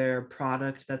their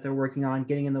product that they're working on,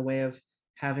 getting in the way of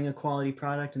having a quality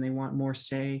product, and they want more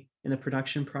say in the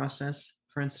production process,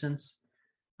 for instance.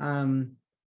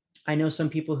 I know some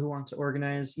people who want to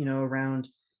organize, around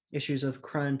issues of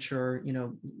crunch or,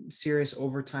 serious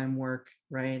overtime work,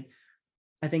 right?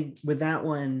 I think with that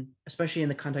one, especially in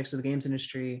the context of the games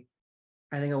industry,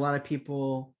 I think a lot of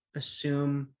people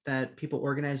assume that people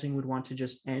organizing would want to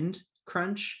just end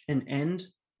crunch and end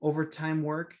overtime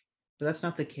work, but that's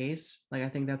not the case. Like, I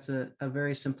think that's a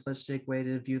very simplistic way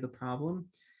to view the problem.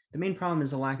 The main problem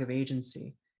is a lack of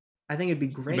agency. I think it'd be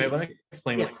You might great. want to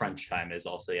explain Yeah. what crunch time is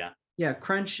also, yeah. Yeah,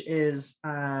 crunch is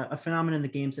a phenomenon in the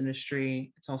games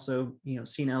industry. It's also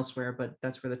seen elsewhere, but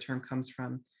that's where the term comes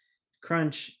from.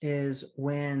 Crunch is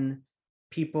when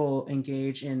people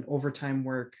engage in overtime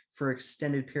work for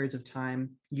extended periods of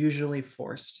time, usually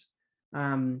forced.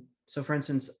 So, for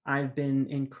instance, I've been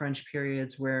in crunch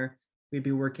periods where we'd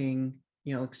be working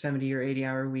like 70 or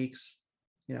 80-hour weeks,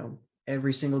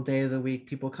 every single day of the week,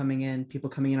 people coming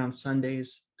in on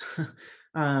Sundays,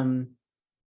 um,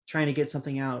 trying to get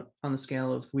something out on the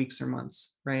scale of weeks or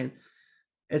months, right?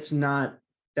 It's not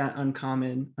that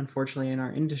uncommon, unfortunately, in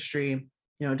our industry.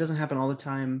 It doesn't happen all the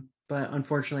time, but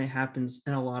unfortunately, it happens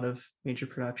in a lot of major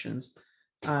productions.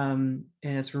 And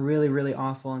it's really, really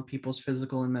awful on people's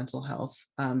physical and mental health.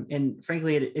 And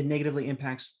frankly, it negatively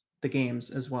impacts the games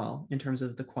as well in terms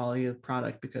of the quality of the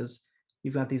product, because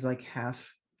you've got these like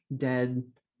half dead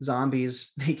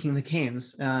zombies making the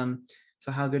games.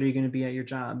 So how good are you going to be at your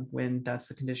job when that's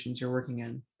the conditions you're working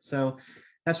in? So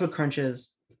that's what crunch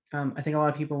is. I think a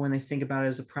lot of people, when they think about it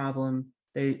as a problem,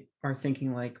 they are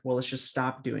thinking like, well, let's just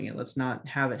stop doing it. Let's not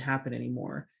have it happen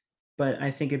anymore. But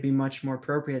I think it'd be much more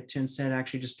appropriate to instead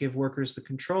actually just give workers the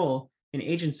control and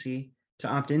agency to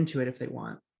opt into it if they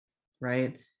want,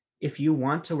 right? If you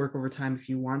want to work overtime, if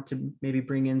you want to maybe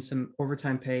bring in some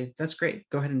overtime pay, that's great.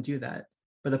 Go ahead and do that.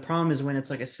 But the problem is when it's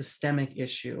like a systemic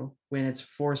issue, when it's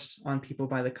forced on people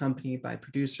by the company, by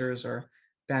producers, or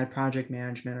bad project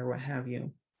management, or what have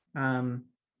you.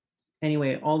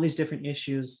 Anyway, all these different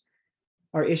issues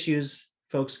are issues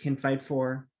folks can fight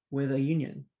for with a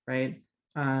union, right?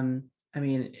 I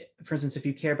mean, for instance, if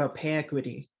you care about pay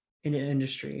equity in an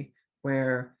industry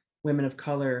where women of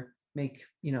color make,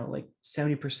 like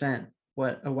 70%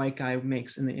 what a white guy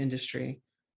makes in the industry,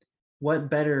 what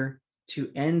better to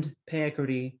end pay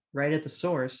equity right at the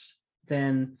source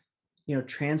than,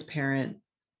 transparent,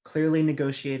 clearly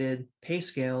negotiated pay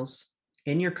scales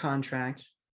in your contract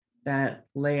that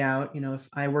lay out, if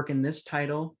I work in this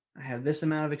title, I have this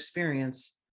amount of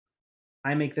experience,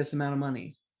 I make this amount of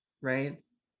money, right?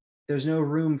 There's no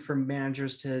room for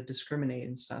managers to discriminate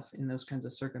and stuff in those kinds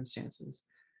of circumstances.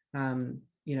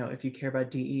 If you care about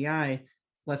DEI,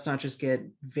 let's not just get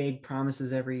vague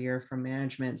promises every year from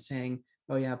management saying,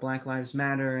 oh yeah, Black Lives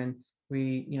Matter, and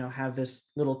we, have this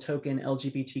little token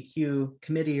LGBTQ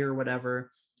committee or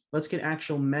whatever. Let's get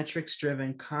actual metrics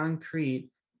driven, concrete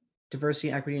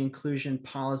diversity, equity, inclusion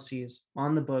policies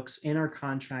on the books in our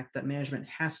contract that management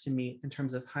has to meet in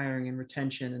terms of hiring and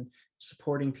retention and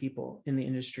supporting people in the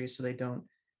industry so they don't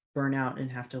burn out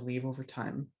and have to leave over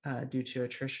time due to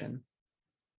attrition.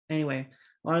 Anyway,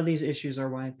 a lot of these issues are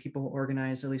why people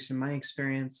organize, at least in my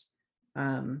experience.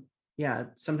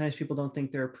 Sometimes people don't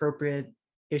think they're appropriate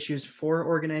issues for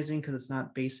organizing because it's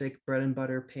not basic bread and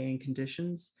butter pay and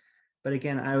conditions. But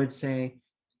again, I would say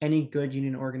any good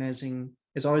union organizing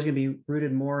is always going to be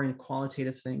rooted more in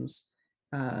qualitative things.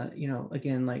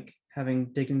 Again, like having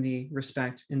dignity,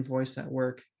 respect, and voice at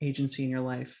work, agency in your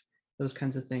life, those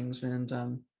kinds of things. And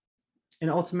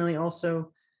ultimately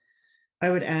also, I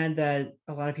would add that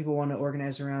a lot of people want to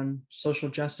organize around social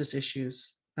justice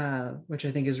issues, which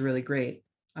I think is really great.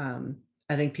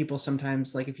 I think people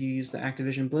sometimes, like if you use the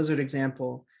Activision Blizzard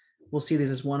example, will see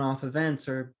these as one-off events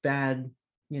or bad,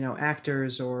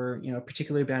 actors or,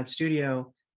 particularly bad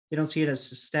studio. They don't see it as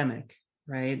systemic,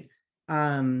 right?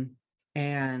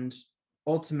 And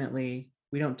ultimately,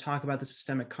 we don't talk about the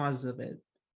systemic causes of it.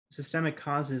 Systemic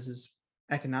causes is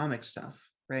economic stuff,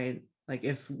 right? Like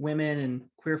if women and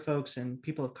queer folks and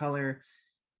people of color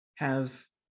have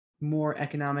more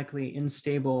economically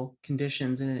unstable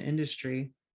conditions in an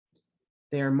industry,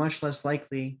 they are much less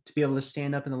likely to be able to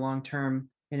stand up in the long term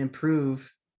and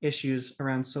improve issues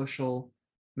around social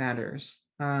matters.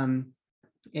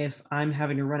 If I'm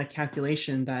having to run a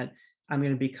calculation that I'm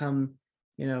going to become,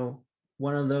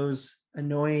 one of those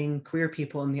annoying queer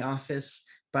people in the office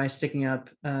by sticking up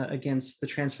against the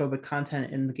transphobic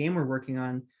content in the game we're working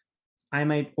on, I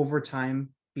might over time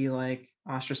be like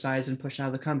ostracized and pushed out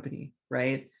of the company,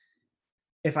 right?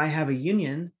 If I have a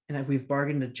union and if we've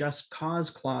bargained a just cause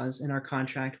clause in our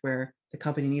contract where the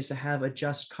company needs to have a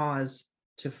just cause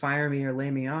to fire me or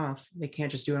lay me off, they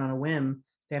can't just do it on a whim.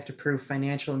 They have to prove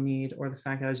financial need or the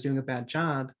fact that I was doing a bad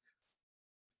job.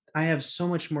 I have so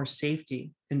much more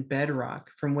safety and bedrock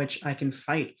from which I can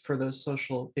fight for those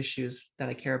social issues that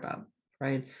I care about,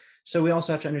 right? So we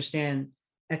also have to understand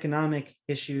economic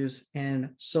issues and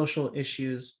social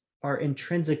issues are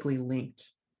intrinsically linked.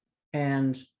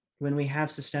 And when we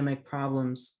have systemic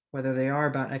problems, whether they are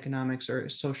about economics or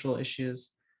social issues,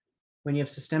 when you have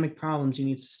systemic problems, you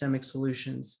need systemic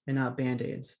solutions and not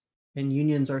band-aids. And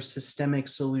unions are systemic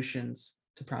solutions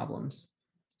to problems.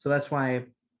 So that's why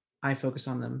I focus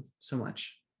on them so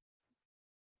much.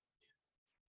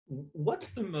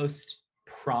 What's the most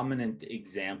prominent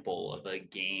example of a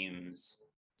games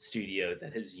studio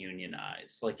that has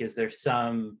unionized? Like, is there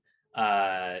some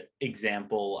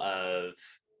example of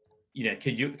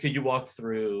could you walk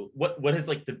through what is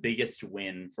like the biggest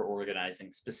win for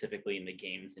organizing specifically in the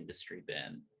games industry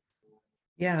been?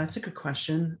 Yeah, that's a good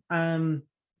question. I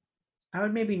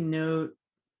would maybe note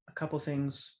a couple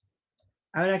things.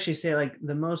 I would actually say like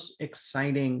the most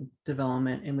exciting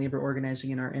development in labor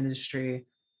organizing in our industry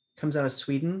comes out of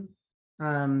Sweden.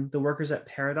 The workers at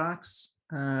Paradox,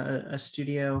 a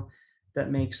studio that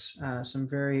makes some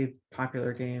very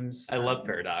popular games. I love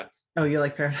Paradox. Oh, you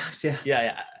like Paradox? Yeah.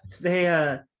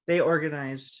 Yeah. They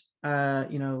organized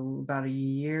about a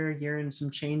year and some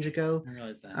change ago. I didn't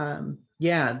realize that.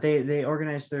 Yeah, they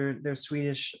organized their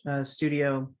Swedish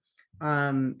studio,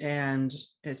 and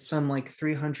it's some like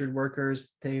 300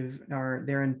 workers.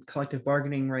 They're in collective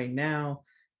bargaining right now.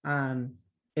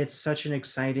 It's such an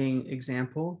exciting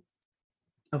example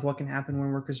of what can happen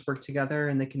when workers work together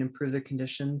and they can improve their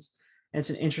conditions. And it's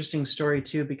an interesting story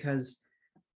too, because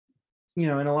in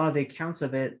a lot of the accounts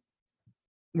of it,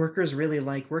 workers really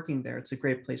like working there. It's a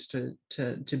great place to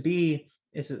be.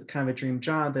 It's a kind of a dream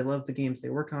job. They love the games they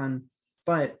work on,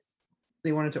 but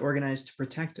they wanted to organize to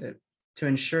protect it, to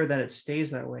ensure that it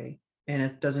stays that way, and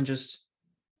it doesn't just,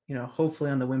 hopefully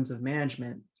on the whims of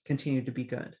management, continue to be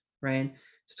good, right?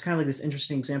 So it's kind of like this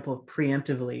interesting example of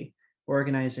preemptively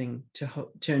organizing to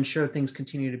ensure things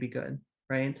continue to be good,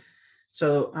 right?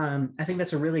 So I think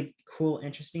that's a really cool,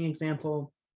 interesting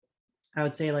example. I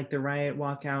would say like the riot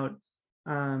walkout,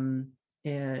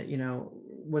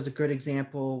 was a good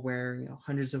example where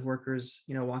hundreds of workers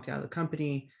walked out of the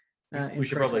company. We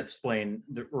should probably explain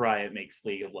the Riot makes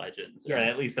League of Legends, or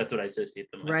at least that's what I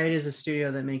associate them with. Riot is a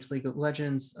studio that makes League of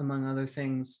Legends, among other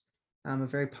things, a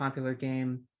very popular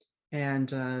game. And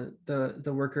the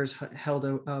workers held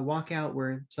a walkout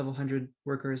where several hundred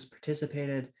workers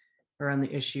participated around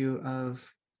the issue of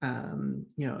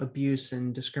abuse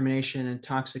and discrimination and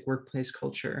toxic workplace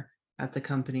culture at the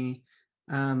company.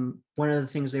 One of the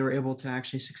things they were able to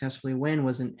actually successfully win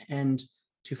was an end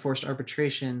to forced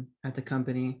arbitration at the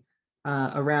company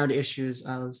around issues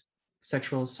of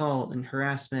sexual assault and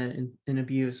harassment and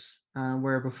abuse,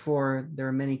 where before there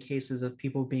were many cases of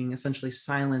people being essentially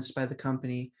silenced by the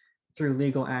company through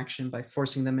legal action by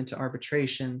forcing them into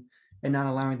arbitration and not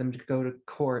allowing them to go to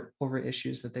court over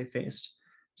issues that they faced.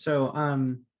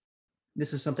 So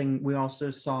this is something we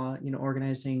also saw,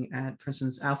 organizing at, for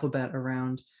instance, Alphabet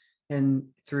around, and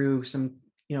through some,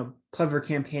 clever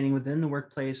campaigning within the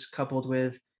workplace, coupled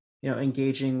with,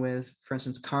 engaging with, for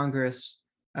instance, Congress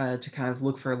to kind of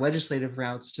look for legislative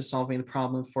routes to solving the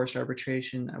problem of forced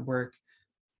arbitration at work.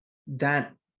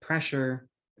 That pressure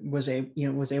was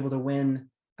able to win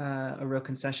a real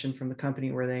concession from the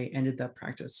company where they ended that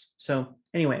practice. So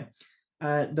anyway,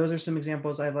 those are some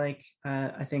examples I like.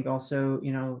 I think also,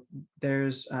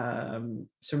 there's some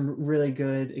really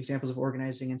good examples of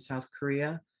organizing in South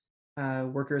Korea.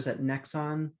 Workers at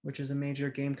Nexon, which is a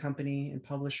major game company and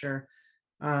publisher,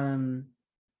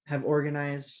 have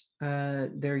organized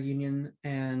their union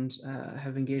and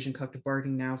have engaged in collective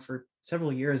bargaining now for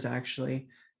several years, actually.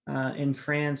 In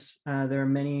France, there are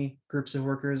many groups of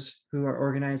workers who are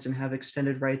organized and have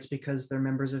extended rights because they're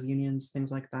members of unions,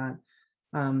 things like that.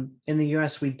 In the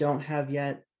US, we don't have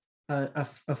yet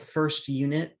a first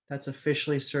unit that's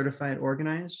officially certified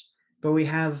organized, but we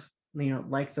have,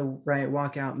 like the riot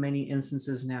walkout, many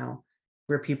instances now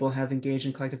where people have engaged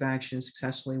in collective action,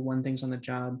 successfully won things on the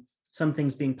job, some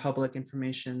things being public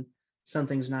information, some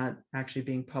things not actually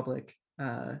being public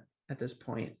at this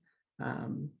point.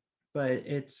 But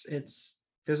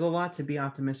there's a lot to be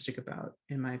optimistic about,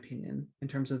 in my opinion, in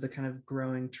terms of the kind of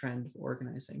growing trend of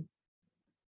organizing.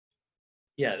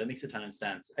 Yeah, that makes a ton of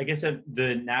sense. I guess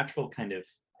the natural kind of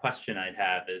question I'd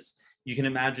have is, you can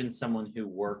imagine someone who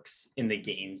works in the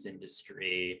games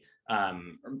industry, or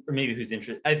maybe who's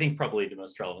interested. I think probably the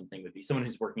most relevant thing would be someone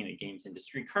who's working in the games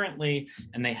industry currently,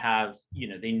 and they have,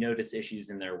 they notice issues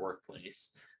in their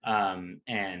workplace, some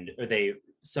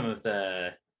of the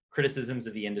criticisms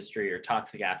of the industry or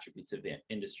toxic attributes of the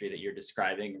industry that you're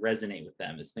describing resonate with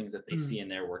them as things that they see in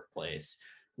their workplace.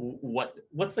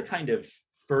 What's the kind of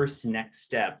first next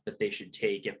step that they should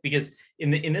take? Because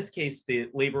in this case, the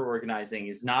labor organizing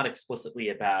is not explicitly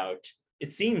about,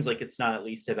 it seems like it's not at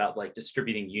least about like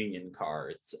distributing union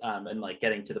cards and like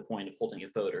getting to the point of holding a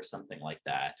vote or something like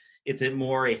that. It's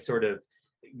more a sort of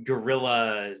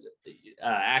guerrilla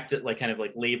act, like kind of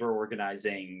like labor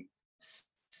organizing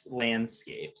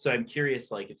landscape. So I'm curious,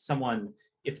 like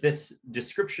if this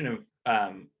description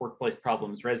of workplace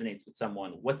problems resonates with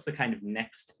someone, what's the kind of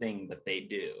next thing that they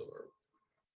do?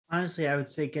 Honestly, I would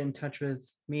say get in touch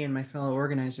with me and my fellow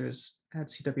organizers at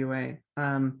CWA.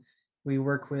 We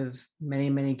work with many,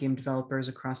 many game developers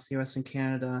across the US and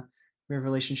Canada. We have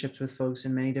relationships with folks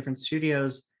in many different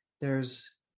studios.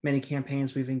 There's many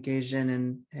campaigns we've engaged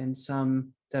in, and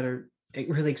some that are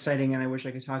really exciting and I wish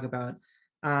I could talk about.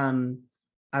 Um,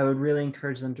 I would really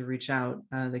encourage them to reach out.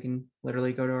 They can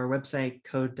literally go to our website,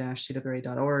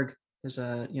 code-cwa.org. There's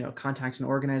a contact an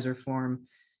organizer form.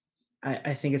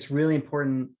 I think it's really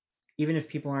important, even if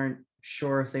people aren't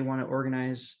sure if they want to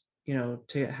organize,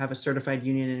 to have a certified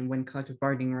union and win collective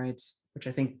bargaining rights, which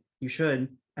I think you should.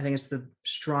 I think it's the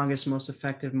strongest, most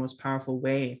effective, most powerful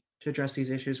way to address these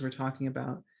issues we're talking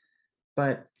about.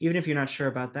 But even if you're not sure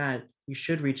about that, you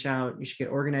should reach out. You should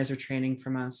get organizer training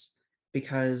from us,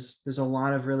 because there's a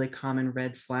lot of really common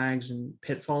red flags and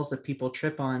pitfalls that people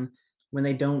trip on when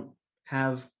they don't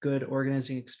have good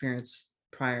organizing experience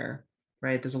prior,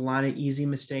 right? There's a lot of easy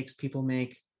mistakes people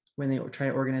make when they try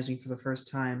organizing for the first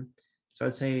time. So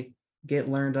I'd say get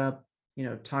learned up,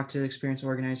 talk to experienced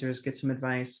organizers, get some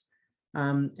advice.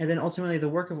 And then ultimately, the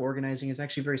work of organizing is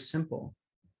actually very simple.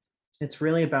 It's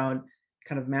really about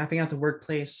kind of mapping out the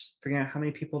workplace, figuring out how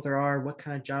many people there are, what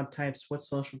kind of job types, what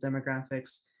social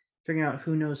demographics, figuring out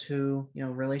who knows who,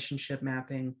 relationship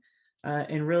mapping,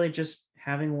 and really just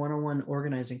having one-on-one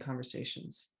organizing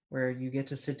conversations where you get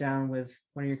to sit down with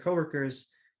one of your coworkers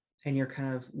and you're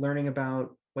kind of learning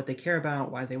about what they care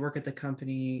about, why they work at the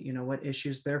company, what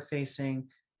issues they're facing,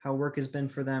 how work has been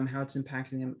for them, how it's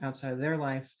impacting them outside of their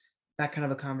life, that kind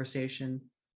of a conversation,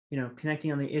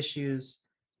 connecting on the issues,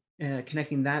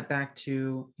 connecting that back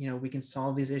to, we can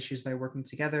solve these issues by working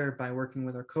together, by working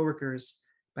with our coworkers,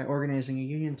 by organizing a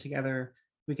union together.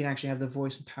 We can actually have the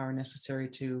voice and power necessary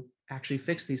to actually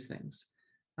fix these things.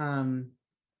 And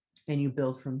you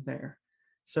build from there.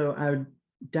 So I would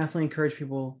definitely encourage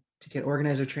people to get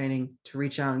organizer training, to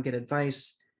reach out and get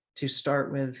advice, to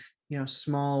start with,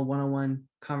 small one-on-one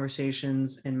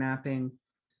conversations and mapping.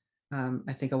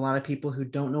 I think a lot of people who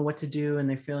don't know what to do and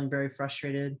they're feeling very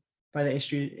frustrated by the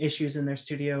issues in their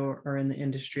studio or in the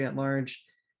industry at large,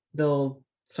 they'll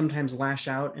sometimes lash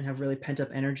out and have really pent up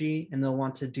energy, and they'll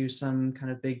want to do some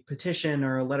kind of big petition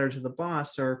or a letter to the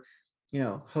boss, or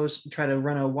try to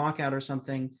run a walkout or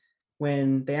something,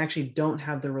 when they actually don't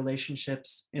have the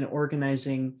relationships and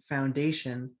organizing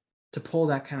foundation to pull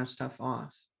that kind of stuff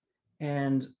off.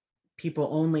 And people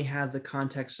only have the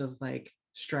context of like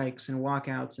strikes and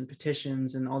walkouts and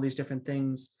petitions and all these different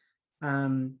things.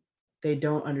 They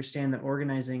don't understand that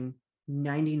organizing,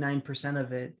 99%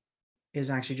 of it is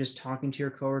actually just talking to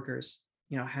your coworkers,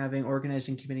 having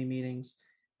organizing committee meetings,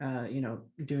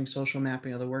 doing social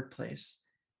mapping of the workplace.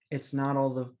 It's not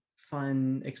all the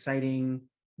fun, exciting,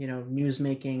 news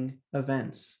making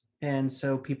events. And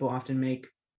so people often make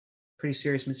pretty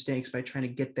serious mistakes by trying to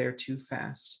get there too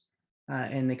fast.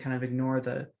 And they kind of ignore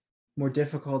the more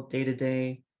difficult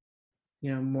day-to-day,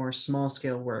 more small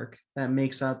scale work that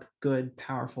makes up good,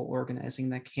 powerful organizing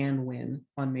that can win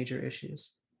on major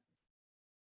issues.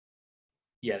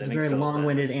 Yeah, it's a very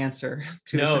long-winded answer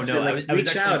to no. I was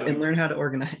reach out and learn how to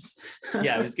organize.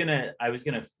 Yeah, I was gonna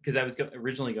because I was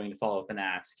originally going to follow up and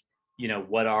ask,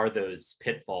 what are those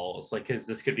pitfalls? Like, because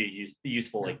this could be a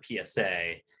useful like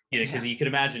PSA. Because you could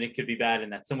imagine it could be bad,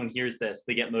 and that someone hears this,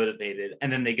 they get motivated,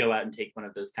 and then they go out and take one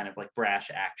of those kind of like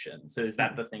brash actions. So is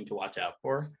that the thing to watch out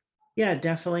for? Yeah,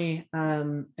 definitely.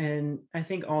 And I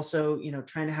think also,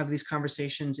 trying to have these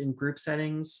conversations in group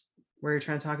settings where you're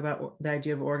trying to talk about the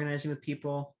idea of organizing with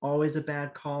people, always a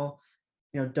bad call.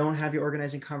 Don't have your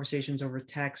organizing conversations over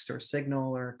text or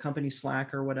Signal or company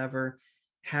Slack or whatever.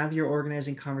 Have your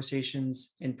organizing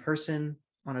conversations in person,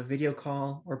 on a video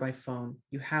call, or by phone.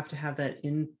 You have to have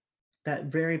that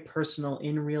very personal,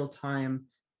 in real time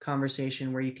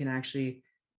conversation where you can actually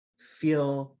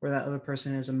feel where that other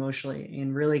person is emotionally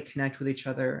and really connect with each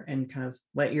other and kind of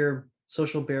let your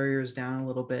social barriers down a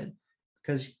little bit.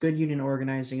 Because good union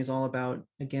organizing is all about,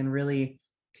 again, really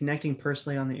connecting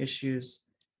personally on the issues,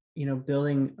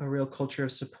 building a real culture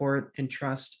of support and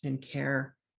trust and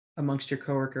care amongst your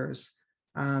coworkers.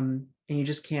 And you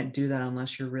just can't do that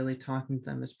unless you're really talking to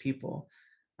them as people.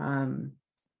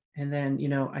 And then,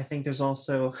 I think there's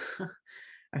also,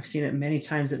 I've seen it many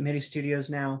times at many studios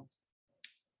now.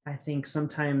 I think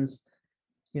sometimes,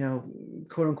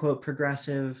 quote unquote,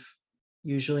 progressive,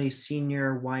 usually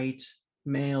senior white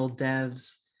male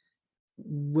devs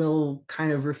will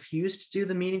kind of refuse to do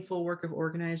the meaningful work of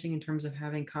organizing in terms of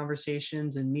having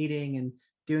conversations and meeting and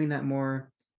doing that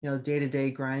more,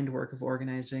 day-to-day grind work of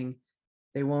organizing.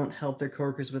 They won't help their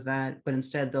coworkers with that, but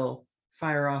instead they'll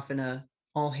fire off in a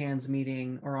all hands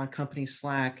meeting or on company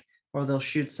Slack, or they'll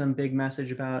shoot some big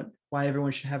message about why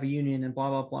everyone should have a union and blah,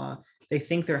 blah, blah. They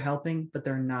think they're helping, but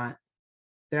they're not.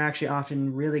 They're actually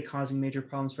often really causing major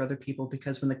problems for other people,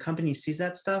 because when the company sees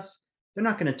that stuff, they're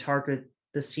not going to target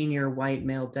the senior white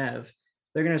male dev.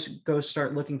 They're going to go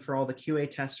start looking for all the QA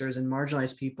testers and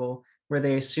marginalized people where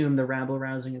they assume the rabble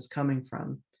rousing is coming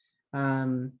from.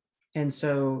 Um, and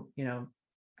so,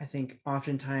 I think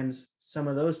oftentimes some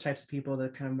of those types of people, the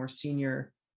kind of more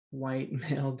senior white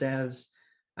male devs,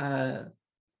 uh,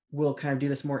 will kind of do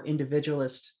this more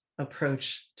individualist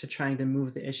approach to trying to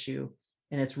move the issue.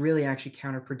 And it's really actually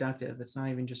counterproductive. It's not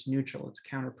even just neutral, it's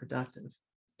counterproductive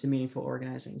to meaningful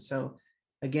organizing. So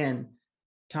again,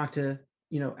 talk to,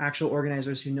 actual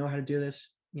organizers who know how to do this.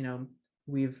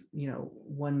 We've,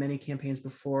 won many campaigns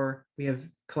before. We have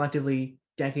collectively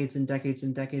decades and decades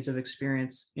and decades of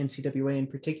experience in CWA in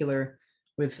particular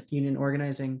with union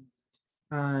organizing.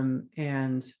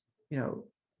 And,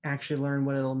 actually learn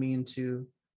what it'll mean to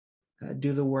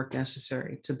do the work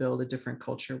necessary to build a different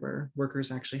culture where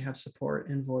workers actually have support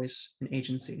and voice and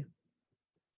agency.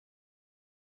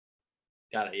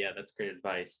 Got it. Yeah, that's great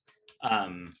advice.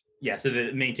 Yeah, so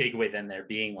the main takeaway then there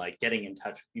being like getting in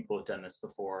touch with people who've done this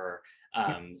before.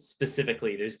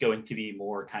 Specifically, there's going to be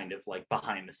more kind of like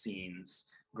behind the scenes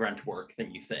grunt work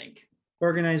than you think.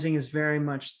 Organizing is very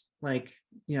much like,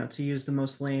 to use the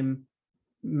most lame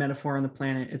metaphor on the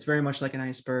planet, it's very much like an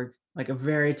iceberg. Like a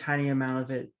very tiny amount of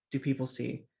it do people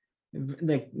see.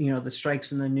 Like, the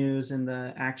strikes in the news and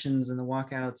the actions and the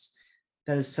walkouts,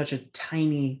 that is such a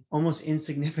tiny, almost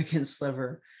insignificant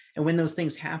sliver. And when those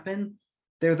things happen,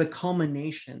 they're the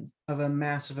culmination of a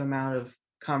massive amount of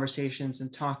conversations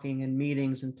and talking and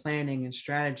meetings and planning and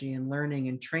strategy and learning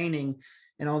and training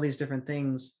and all these different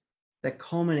things that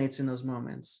culminates in those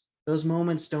moments. Those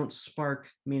moments don't spark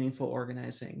meaningful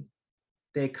organizing.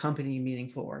 They accompany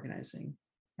meaningful organizing.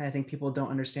 And I think people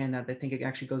don't understand that. They think it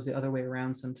actually goes the other way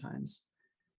around sometimes.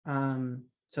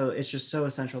 So it's just so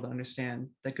essential to understand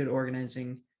that good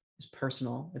organizing is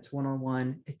personal. It's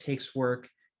one-on-one. It takes work.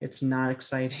 It's not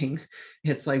exciting.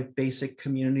 It's like basic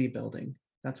community building.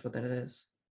 That's what that is.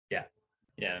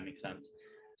 Yeah, that makes sense.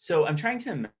 So I'm trying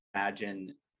to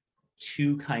imagine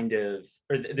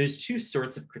there's two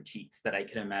sorts of critiques that I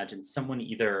can imagine someone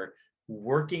either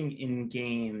working in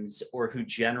games or who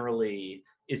generally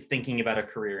is thinking about a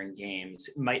career in games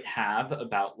might have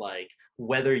about like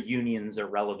whether unions are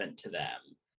relevant to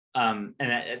them.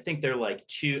 And I think they're like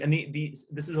two, and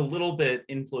this is a little bit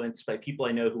influenced by people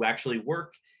I know who actually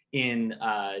work in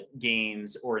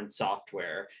games or in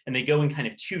software, and they go in kind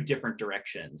of two different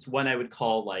directions. One I would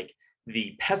call like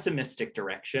the pessimistic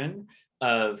direction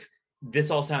of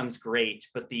this all sounds great,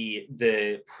 but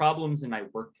the problems in my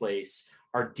workplace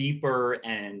are deeper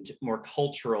and more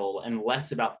cultural and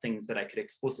less about things that I could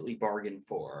explicitly bargain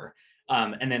for.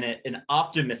 And then an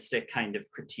optimistic kind of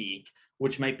critique,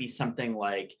 which might be something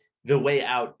like the way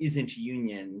out isn't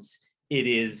unions, it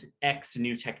is X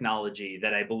new technology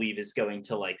that I believe is going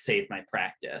to like save my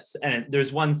practice. And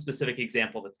there's one specific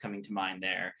example that's coming to mind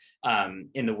there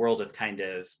in the world of kind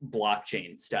of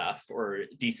blockchain stuff or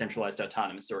decentralized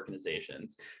autonomous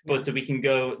organizations. But so we can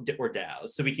go, or DAOs,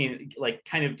 so we can like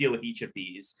kind of deal with each of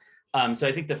these. So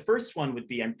I think the first one would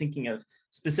be, I'm thinking of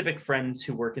specific friends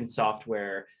who work in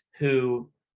software who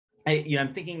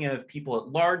I'm thinking of people at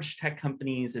large tech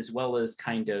companies as well as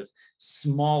kind of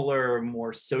smaller,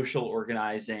 more social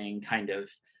organizing kind of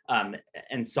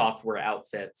and software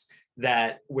outfits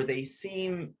that where they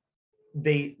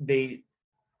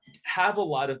have a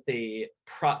lot of they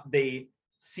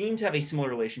seem to have a similar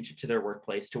relationship to their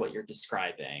workplace to what you're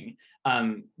describing.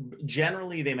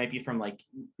 Generally, they might be from like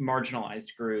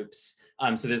marginalized groups.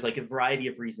 So there's like a variety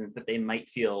of reasons that they might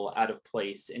feel out of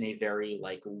place in a very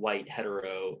like white,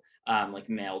 hetero, like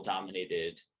male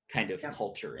dominated kind of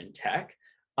culture in tech.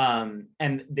 And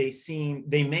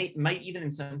they might even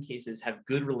in some cases have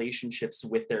good relationships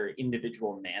with their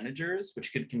individual managers,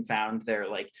 which could confound their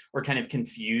like, or kind of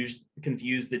confuse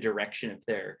the direction of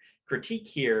their critique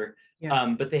here.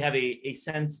 But they have a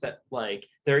sense that like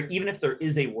even if there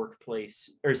is a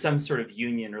workplace or some sort of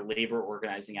union or labor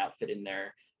organizing outfit in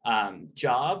their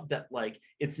job, that like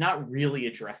it's not really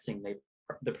addressing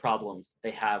the problems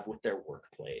they have with their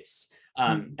workplace,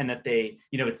 and that they,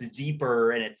 it's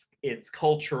deeper and it's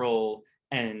cultural.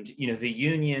 And the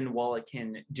union, while it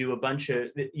can do a bunch of,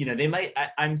 they might,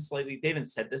 they haven't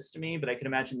said this to me, but I can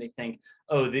imagine they think,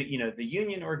 oh, the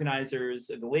union organizers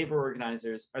or the labor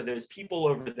organizers are those people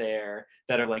over there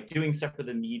that are like doing stuff for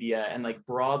the media and like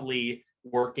broadly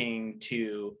working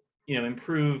to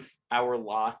improve our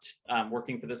lot,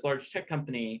 working for this large tech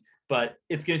company, but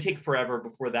it's going to take forever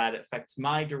before that affects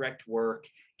my direct work,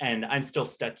 and I'm still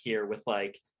stuck here with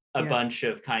like a bunch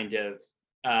of kind of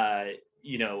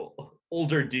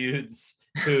older dudes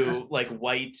who like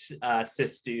white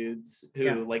cis dudes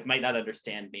who like might not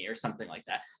understand me or something like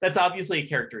that. That's obviously a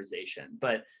characterization,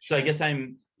 but so I guess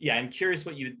I'm curious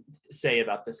what you'd say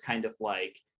about this kind of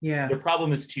like the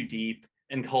problem is too deep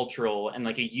and cultural, and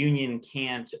like a union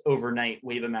can't overnight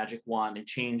wave a magic wand and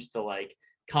change the like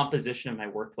composition of my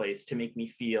workplace to make me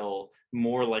feel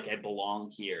more like I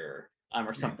belong here,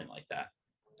 or something like that.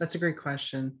 That's a great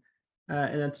question.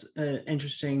 And that's an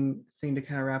interesting thing to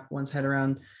kind of wrap one's head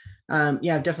around. I've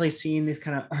definitely seen these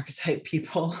kind of archetype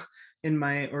people in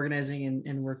my organizing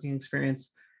and working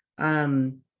experience.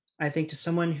 I think to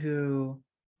someone who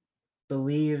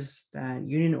believes that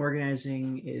union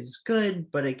organizing is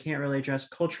good, but it can't really address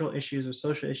cultural issues or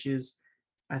social issues,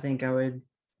 I think I would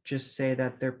just say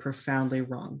that they're profoundly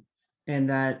wrong. And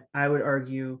that I would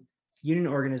argue union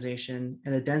organization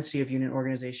and the density of union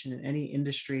organization in any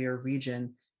industry or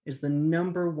region is the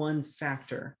number one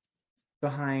factor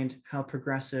behind how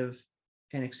progressive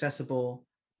and accessible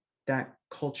that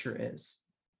culture is.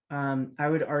 I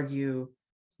would argue,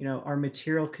 our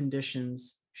material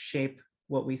conditions shape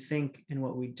what we think and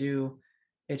what we do.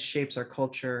 It shapes our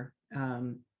culture,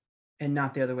 and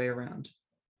not the other way around.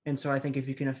 And so I think if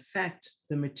you can affect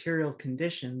the material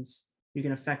conditions, you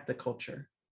can affect the culture,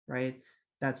 right?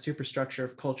 That superstructure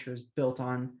of culture is built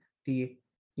on the,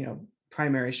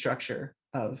 primary structure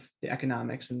of the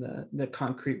economics and the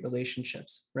concrete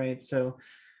relationships, right? So,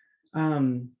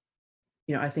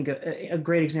 I think a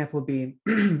great example would be,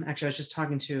 actually, I was just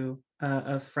talking to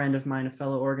a friend of mine, a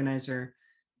fellow organizer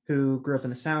who grew up in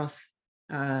the South,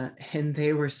 and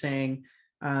they were saying,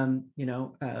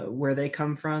 where they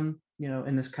come from,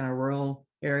 in this kind of rural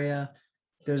area,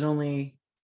 there's only,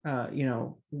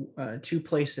 two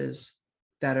places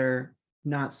that are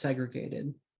not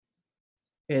segregated.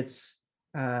 It's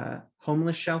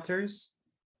homeless shelters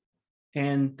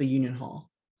and the Union Hall.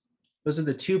 Those are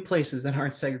the two places that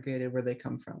aren't segregated where they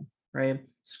come from, right?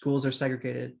 Schools are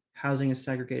segregated, housing is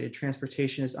segregated,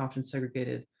 transportation is often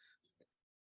segregated,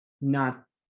 not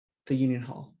the Union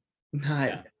Hall,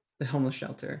 not the homeless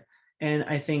shelter. And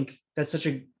I think that's such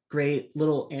a great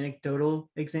little anecdotal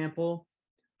example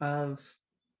of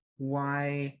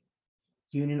why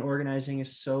union organizing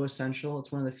is so essential.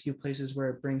 It's one of the few places where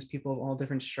it brings people of all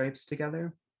different stripes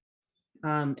together.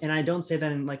 And I don't say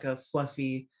that in like a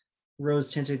fluffy,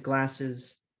 rose-tinted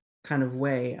glasses kind of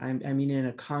way. I mean in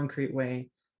a concrete way.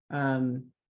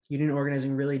 Union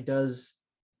organizing really does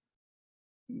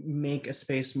make a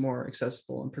space more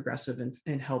accessible and progressive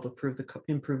and help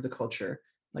improve the culture,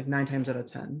 like 9 times out of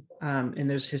 10. And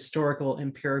there's historical,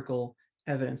 empirical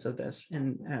evidence of this,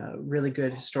 and really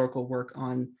good historical work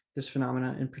on this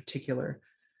phenomena in particular.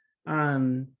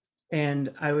 And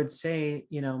I would say,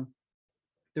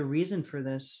 the reason for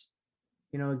this,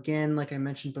 again, like I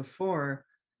mentioned before,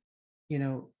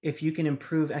 if you can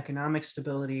improve economic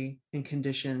stability and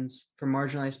conditions for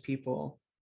marginalized people,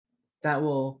 that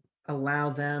will allow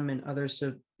them and others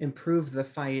to improve the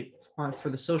fight for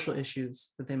the social issues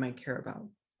that they might care about,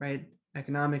 right?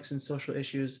 Economics and social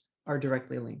issues are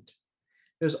directly linked.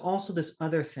 There's also this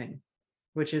other thing,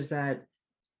 which is that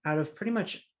out of pretty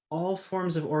much all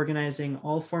forms of organizing,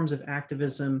 all forms of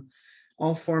activism,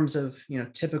 all forms of,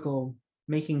 typical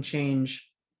making change,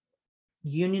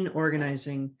 union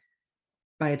organizing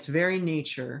by its very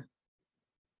nature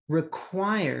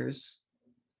requires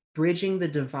bridging the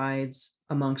divides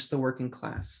amongst the working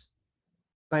class.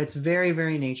 By its very,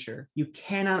 very nature, you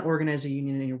cannot organize a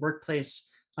union in your workplace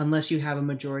unless you have a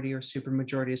majority or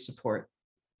supermajority of support.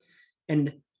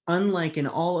 And unlike in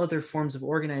all other forms of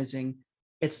organizing,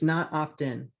 it's not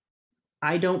opt-in.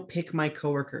 I don't pick my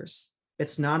coworkers.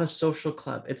 It's not a social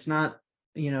club. It's not,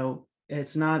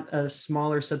 it's not a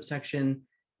smaller subsection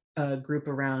group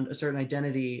around a certain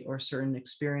identity or certain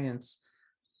experience.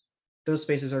 Those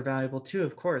spaces are valuable too,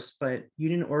 of course, but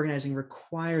union organizing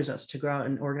requires us to go out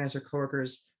and organize our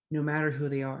coworkers no matter who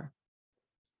they are.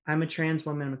 I'm a trans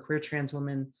woman, I'm a queer trans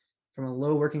woman from a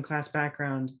low working class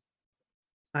background.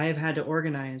 I have had to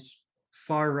organize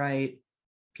far right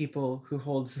people who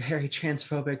hold very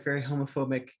transphobic, very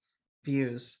homophobic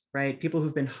views, right? People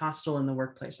who've been hostile in the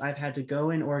workplace. I've had to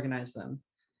go and organize them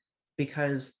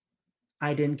because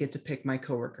I didn't get to pick my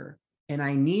coworker, and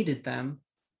I needed them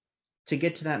to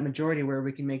get to that majority where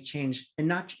we can make change, and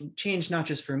not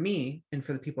just for me and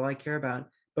for the people I care about,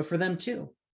 but for them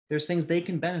too. There's things they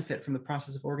can benefit from the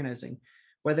process of organizing,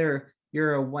 whether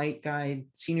you're a white guy,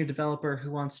 senior developer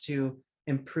who wants to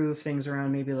improve things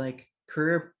around maybe like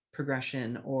career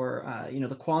progression or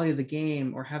the quality of the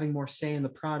game, or having more say in the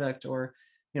product, or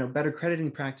better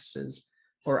crediting practices.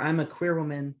 Or I'm a queer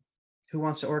woman who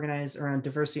wants to organize around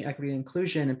diversity, equity, and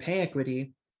inclusion and pay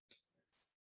equity.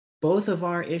 both of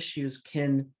our issues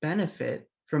can benefit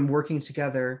from working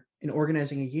together and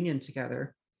organizing a union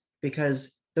together,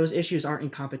 because those issues aren't in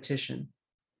competition.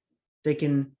 They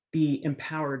can be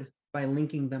empowered by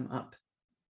linking them up,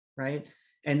 right?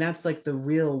 And that's like the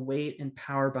real weight and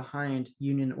power behind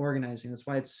union organizing. That's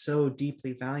why it's so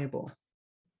deeply valuable.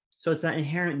 So it's that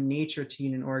inherent nature to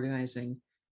union organizing,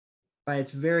 by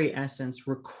its very essence,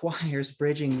 requires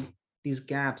bridging these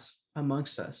gaps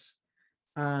amongst us.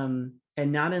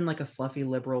 And not in like a fluffy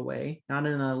liberal way, not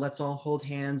in a let's all hold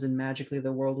hands and magically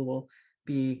the world will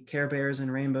be Care Bears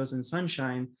and rainbows and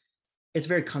sunshine. It's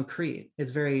very concrete.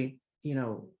 It's very,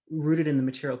 rooted in the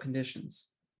material conditions.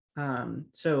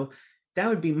 So that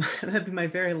would be that'd be my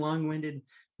very long-winded,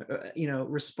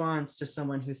 response to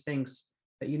someone who thinks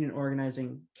that union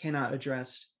organizing cannot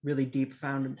address really deep,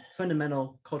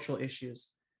 fundamental cultural issues.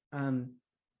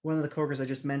 One of the coworkers I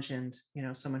just mentioned,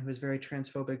 someone who is very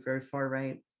transphobic, very far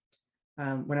right.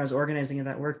 When I was organizing in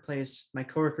that workplace, my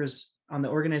coworkers on the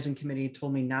organizing committee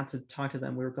told me not to talk to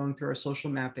them. We were going through our social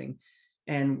mapping,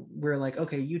 and we're like,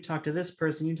 okay, you talk to this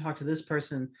person, you talk to this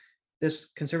person. This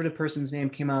conservative person's name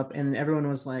came up, and everyone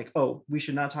was like, oh, we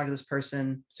should not talk to this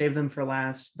person, save them for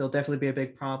last. They'll definitely be a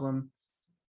big problem.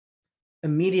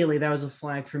 Immediately, that was a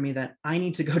flag for me that I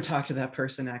need to go talk to that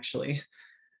person, actually.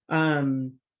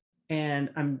 And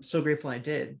I'm so grateful I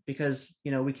did, because,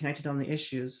 we connected on the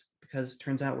issues, because it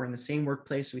turns out we're in the same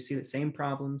workplace. We see the same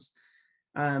problems.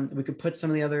 We could put some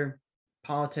of the other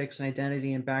politics and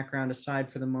identity and background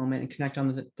aside for the moment and connect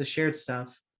on the shared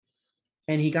stuff.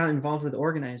 And he got involved with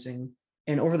organizing.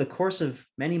 And over the course of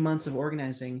many months of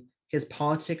organizing, his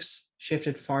politics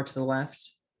shifted far to the left.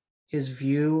 His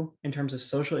view in terms of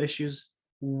social issues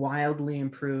wildly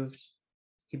improved.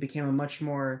 He became a much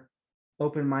more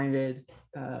open-minded,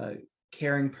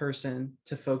 caring person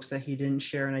to folks that he didn't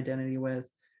share an identity with.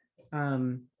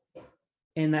 And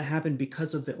that happened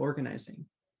because of the organizing,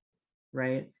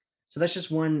 right? So that's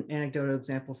just one anecdotal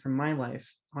example from my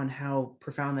life on how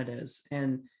profound that is.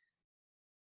 And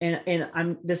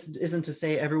this isn't to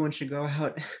say everyone should go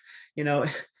out,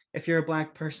 if you're a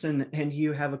Black person and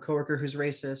you have a coworker who's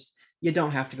racist, you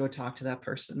don't have to go talk to that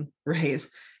person, right?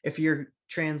 If you're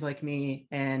trans like me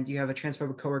and you have a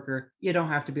transphobic coworker, you don't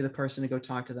have to be the person to go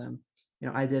talk to them.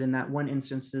 I did in that one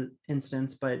instance,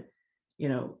 but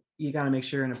you got to make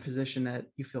sure you're in a position that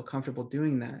you feel comfortable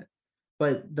doing that.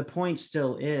 But the point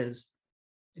still is,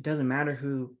 it doesn't matter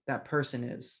who that person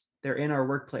is. They're in our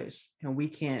workplace, and we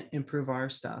can't improve our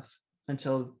stuff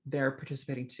until they're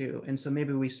participating too. And so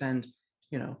maybe we send,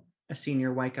 a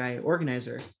senior white guy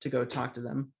organizer to go talk to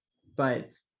them, but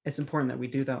it's important that we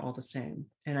do that all the same.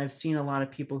 And I've seen a lot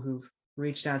of people who've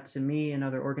reached out to me and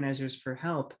other organizers for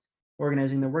help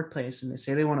organizing their workplace, and they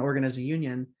say they want to organize a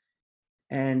union.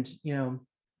 And,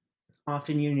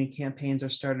 often union campaigns are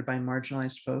started by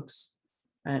marginalized folks.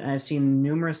 And I've seen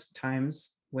numerous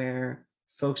times where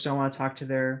folks don't want to talk to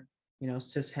their,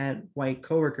 cishet white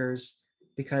coworkers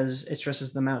because it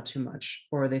stresses them out too much,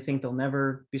 or they think they'll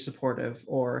never be supportive,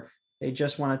 or they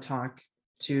just want to talk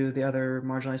to the other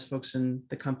marginalized folks in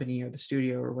the company or the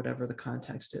studio or whatever the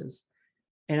context is.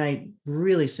 And I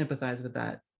really sympathize with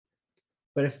that.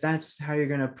 But if that's how you're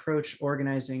going to approach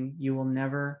organizing, you will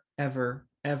never, ever,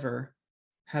 ever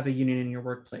have a union in your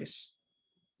workplace.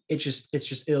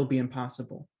 It'll be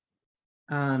impossible.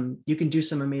 You can do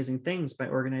some amazing things by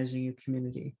organizing your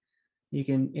community. You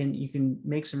can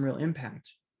make some real impact,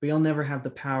 but you'll never have the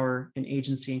power and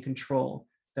agency and control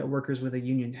that workers with a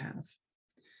union have.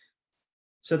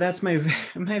 So that's my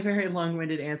very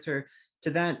long-winded answer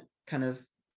to that kind of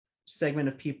segment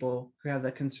of people who have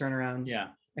that concern around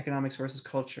economics versus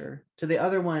culture. To the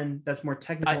other one that's more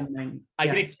technical. I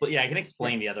can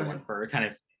explain the other one for kind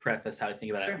of preface how I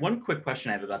think about it. One quick question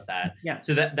I have about that.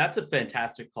 So that's a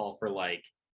fantastic call for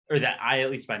or that I at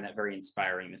least find that very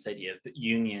inspiring, this idea of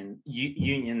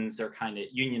unions are kind of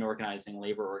union organizing,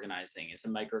 labor organizing is a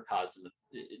microcosm of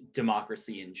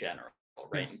democracy in general,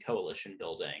 right? And coalition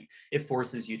building. It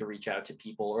forces you to reach out to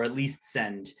people, or at least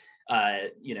send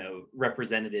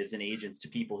representatives and agents to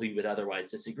people who you would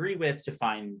otherwise disagree with, to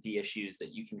find the issues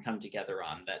that you can come together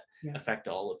on that affect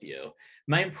all of you.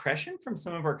 My impression from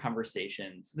some of our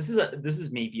conversations, this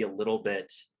is maybe a little bit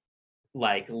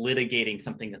like litigating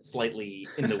something that's slightly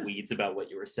in the weeds about what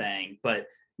you were saying, but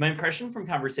my impression from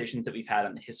conversations that we've had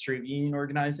on the history of union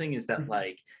organizing is that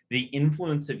the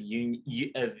influence of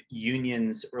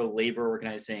unions or labor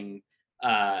organizing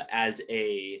as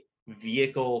a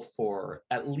vehicle for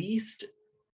at least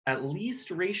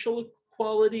racial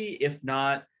equality, if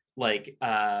not like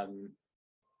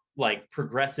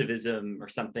progressivism or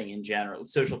something in general,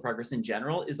 social progress in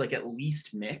general, is like at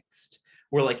least mixed,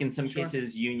 where like in some Sure.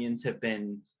 cases unions have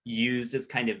been used as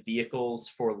kind of vehicles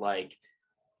for like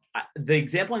the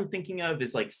example I'm thinking of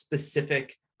is like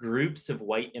specific groups of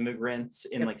white immigrants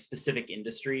in Yep. like specific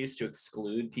industries to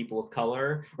exclude people of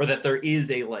color, or that there is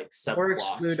a like Or subplot.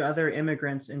 exclude other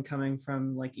immigrants incoming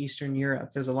from like Eastern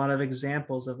Europe. There's a lot of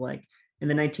examples of like in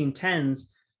the 1910s,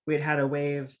 we had a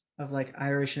wave of like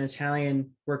Irish and Italian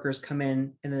workers come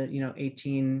in the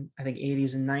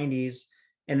 80s and 90s,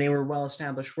 and they were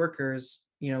well-established workers,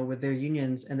 with their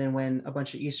unions. And then when a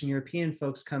bunch of Eastern European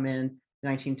folks come in the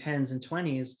 1910s and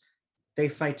 20s, they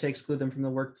fight to exclude them from the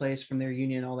workplace, from their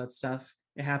union, all that stuff.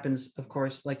 It happens, of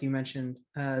course, like you mentioned,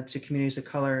 to communities of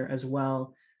color as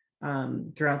well,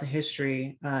 throughout the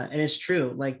history. And it's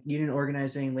true, like union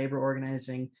organizing, labor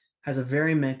organizing has a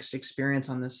very mixed experience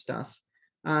on this stuff.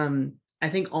 I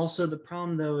think also the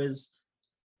problem, though, is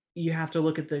you have to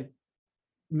look at the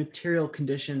material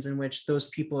conditions in which those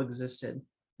people existed.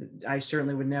 I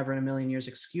certainly would never in a million years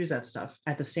excuse that stuff.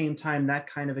 At the same time, that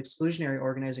kind of exclusionary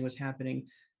organizing was happening.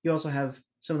 You also have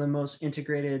some of the most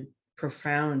integrated,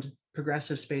 profound,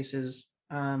 progressive spaces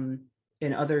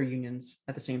in other unions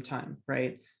at the same time,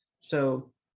 right?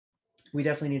 So we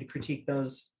definitely need to critique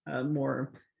those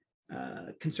more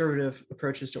conservative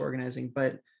approaches to organizing.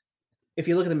 But if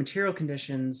you look at the material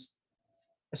conditions,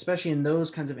 especially in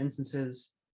those kinds of instances,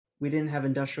 we didn't have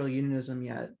industrial unionism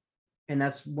yet. And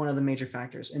that's one of the major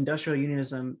factors. Industrial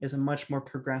unionism is a much more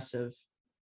progressive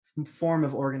form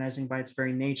of organizing by its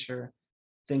very nature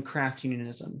than craft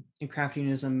unionism. And craft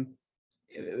unionism,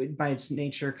 by its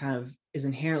nature, kind of is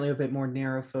inherently a bit more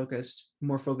narrow focused,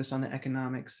 more focused on the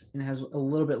economics, and has a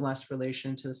little bit less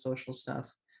relation to the social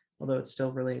stuff, although it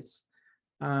still relates.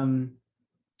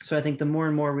 So I think the more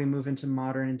and more we move into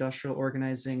modern industrial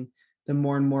organizing, the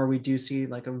more and more we do see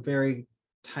like a very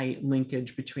tight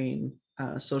linkage between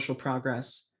social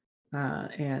progress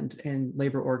and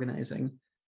labor organizing.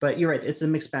 But you're right, it's a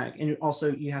mixed bag. And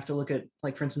also you have to look at,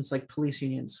 like, for instance, like police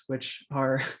unions, which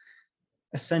are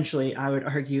essentially, I would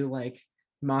argue, like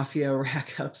mafia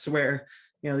rack-ups where,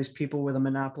 these people with a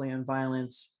monopoly on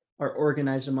violence are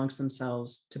organized amongst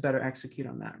themselves to better execute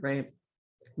on that, right?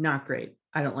 Not great.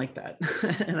 I don't like that.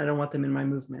 And I don't want them in my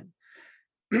movement.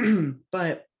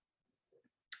 But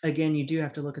again, you do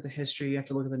have to look at the history, you have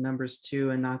to look at the numbers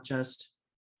too, and not just,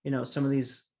 some of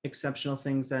these exceptional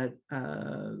things that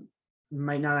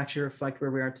might not actually reflect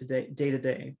where we are today, day to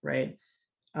day, right?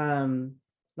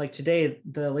 Like today,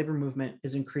 the labor movement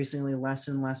is increasingly less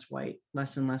and less white,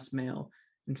 less and less male.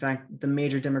 In fact, the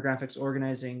major demographics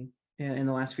organizing in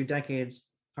the last few decades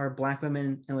are Black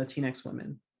women and Latinx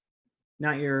women,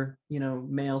 not your,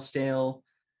 male, stale,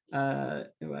 kind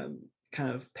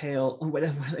of pale,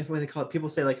 whatever what they call it. People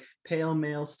say like pale,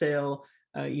 male, stale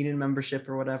union membership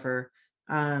or whatever.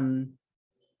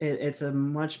 It's a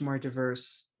much more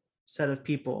diverse set of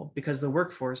people because the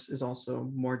workforce is also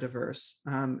more diverse.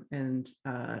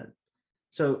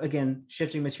 So again,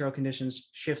 shifting material conditions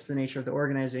shifts the nature of the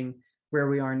organizing. Where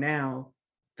we are now,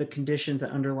 the conditions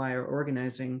that underlie our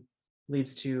organizing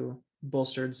leads to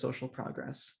bolstered social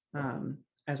progress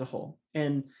as a whole.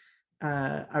 And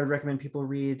I would recommend people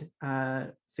read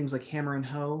things like Hammer and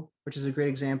Hoe, which is a great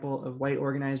example of white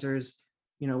organizers,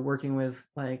 working with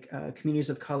like communities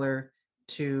of color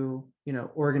to,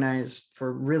 organize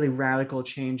for really radical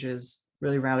changes,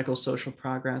 really radical social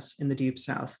progress in the Deep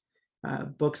South.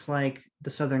 Books like The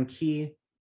Southern Key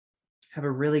have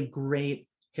a really great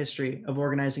history of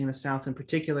organizing in the South, in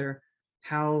particular,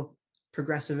 how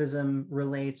progressivism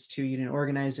relates to union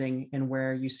organizing, and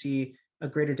where you see a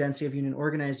greater density of union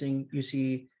organizing, you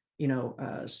see,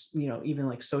 even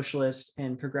like socialist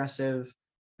and progressive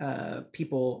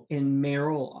people in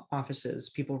mayoral offices,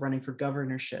 people running for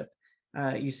governorship.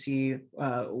 You see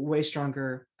way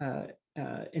stronger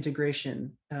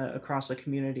integration across a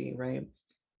community, right?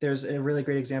 There's a really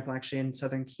great example actually in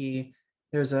Southern Key.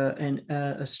 There's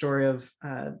a story of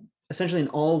essentially an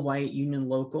all-white union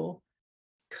local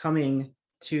coming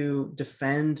to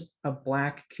defend a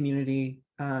Black community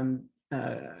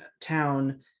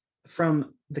town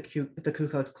from the Ku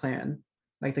Klux Klan.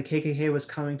 Like the KKK was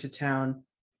coming to town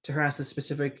to harass a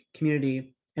specific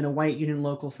community, and a white union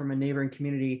local from a neighboring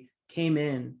community came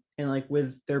in and, like,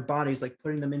 with their bodies, like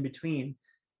putting them in between,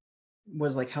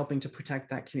 was like helping to protect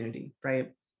that community,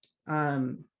 right?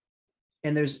 And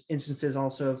there's instances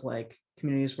also of like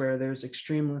communities where there's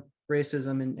extreme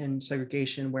racism and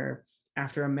segregation, where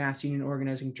after a mass union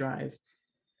organizing drive,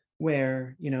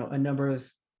 where a number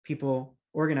of people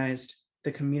organized,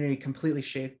 the community completely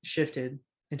shifted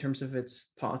in terms of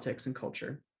its politics and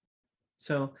culture.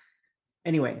 So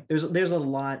anyway, there's a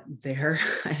lot there.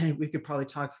 And we could probably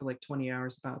talk for like 20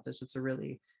 hours about this. It's a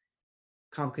really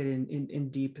complicated in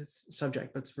deep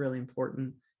subject, but it's really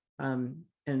important. And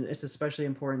it's especially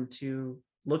important to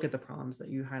look at the problems that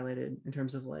you highlighted in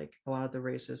terms of like a lot of the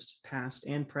racist past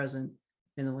and present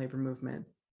in the labor movement,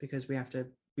 because we have to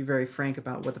be very frank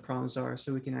about what the problems are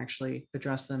so we can actually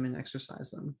address them and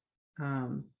exercise them.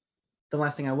 The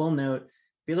last thing I will note,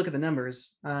 if you look at the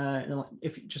numbers,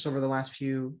 if just over the last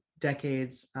few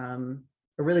decades, a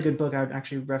really good book I would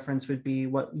actually reference would be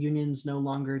What Unions No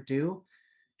Longer Do.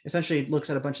 Essentially, it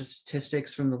looks at a bunch of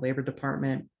statistics from the Labor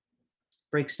Department,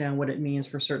 breaks down what it means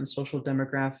for certain social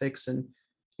demographics and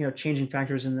changing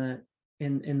factors in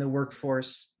the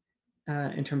workforce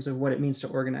in terms of what it means to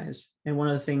organize. And one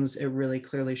of the things it really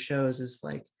clearly shows is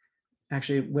like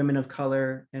actually women of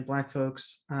color and Black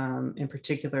folks in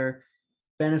particular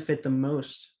benefit the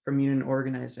most from union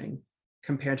organizing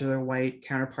compared to their white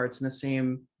counterparts in the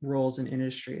same roles and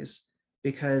industries,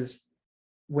 because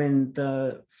when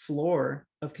the floor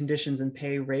of conditions and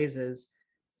pay raises,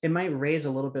 it might raise a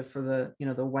little bit for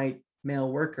the white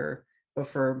male worker, but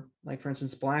for, like, for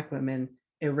instance, Black women,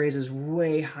 it raises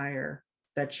way higher.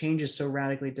 That change is so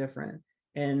radically different.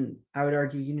 And I would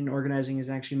argue union organizing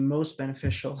is actually most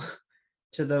beneficial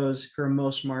to those who are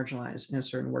most marginalized in a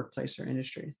certain workplace or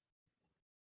industry.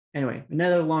 Anyway,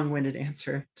 another long-winded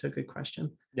answer to a good question.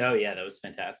 No, yeah, that was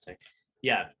fantastic.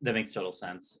 Yeah, that makes total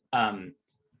sense.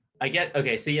 I get,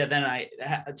 okay, so yeah, then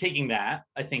taking that,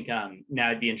 I think now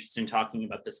I'd be interested in talking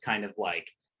about this kind of like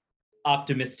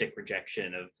optimistic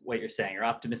rejection of what you're saying, or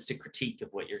optimistic critique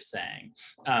of what you're saying.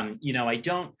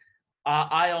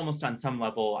 I almost on some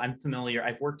level, I'm familiar,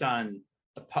 I've worked on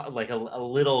a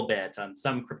little bit on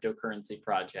some cryptocurrency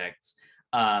projects.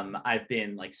 I've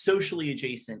been like socially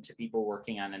adjacent to people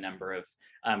working on a number of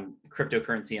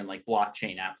cryptocurrency and like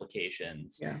blockchain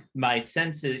applications. Yeah. My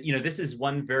sense is, this is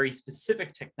one very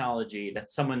specific technology that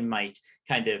someone might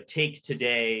kind of take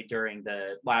today during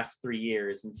the last 3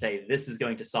 years and say, this is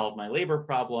going to solve my labor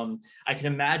problem. I can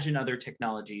imagine other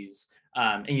technologies.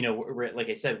 And, like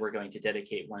I said, we're going to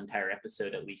dedicate one entire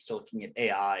episode at least to looking at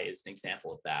AI as an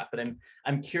example of that. But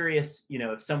I'm curious,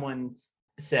 if someone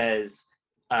says,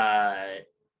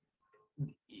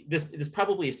 this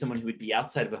probably is someone who would be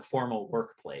outside of a formal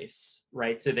workplace,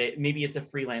 right? So maybe it's a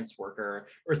freelance worker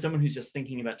or someone who's just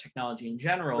thinking about technology in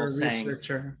general, or saying,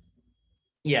 researcher.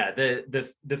 Yeah,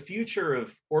 the future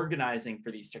of organizing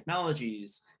for these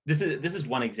technologies. This is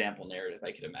one example narrative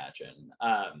I could imagine.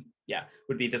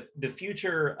 Would be the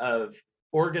future of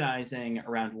organizing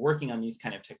around working on these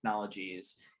kind of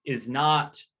technologies is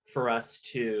not for us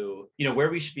to, where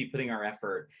we should be putting our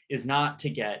effort is not to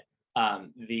get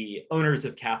the owners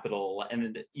of capital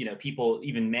and people,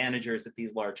 even managers at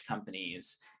these large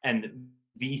companies and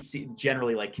VC,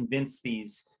 generally like convince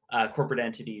these corporate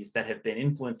entities that have been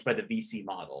influenced by the VC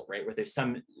model, right? Where there's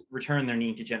some return they're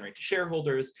needing to generate to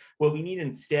shareholders. What we need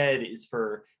instead is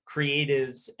for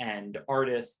creatives and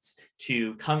artists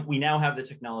to come. We now have the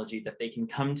technology that they can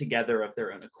come together of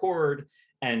their own accord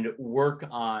and work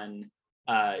on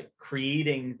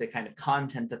creating the kind of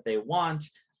content that they want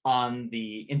on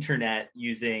the internet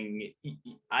using,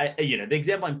 the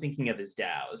example I'm thinking of is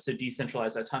DAOs, so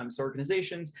decentralized autonomous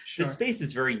organizations. Sure. The space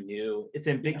is very new. It's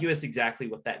ambiguous exactly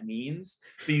what that means,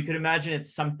 but you could imagine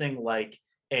it's something like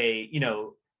if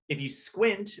you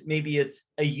squint, maybe it's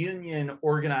a union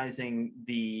organizing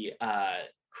the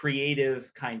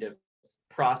creative kind of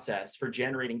process for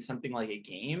generating something like a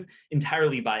game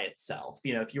entirely by itself.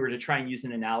 If you were to try and use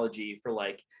an analogy for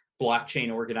like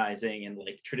blockchain organizing and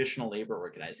like traditional labor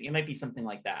organizing, it might be something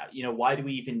like that. Why do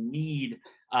we even need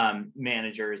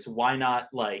managers? Why not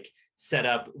like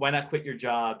why not quit your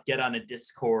job, get on a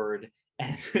Discord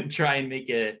and try and make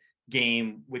a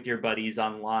game with your buddies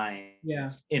online?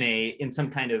 Yeah. In some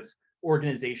kind of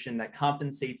organization that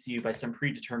compensates you by some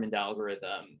predetermined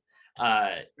algorithm.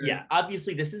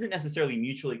 Obviously this isn't necessarily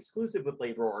mutually exclusive with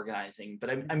labor organizing,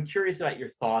 but I'm curious about your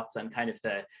thoughts on kind of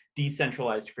the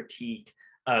decentralized critique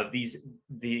of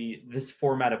this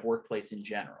format of workplace in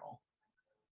general.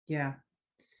 Yeah.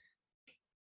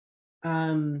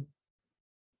 Well,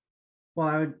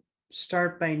 I would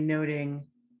start by noting,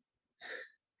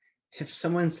 if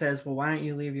someone says, well, why don't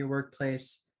you leave your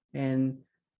workplace and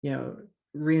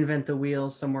reinvent the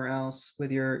wheel somewhere else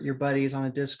with your buddies on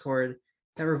a Discord,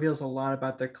 that reveals a lot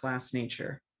about their class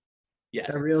nature. Yes.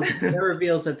 That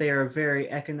reveals that they are a very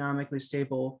economically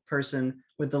stable person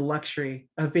with the luxury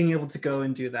of being able to go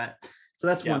and do that. So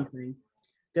that's one thing.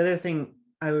 The other thing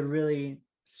I would really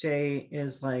say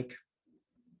is like,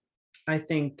 I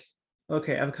think,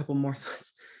 okay, I have a couple more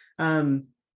thoughts.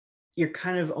 You're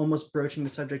kind of almost broaching the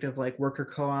subject of like worker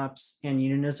co-ops and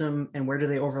unionism, and where do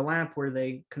they overlap, where do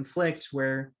they conflict,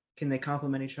 where can they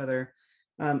complement each other?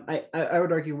 I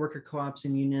would argue worker co-ops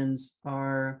and unions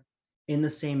are in the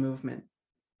same movement.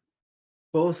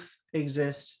 Both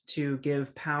exist to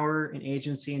give power and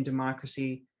agency and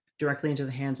democracy directly into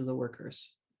the hands of the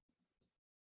workers.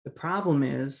 The problem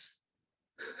is,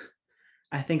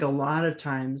 I think a lot of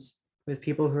times with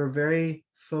people who are very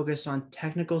focused on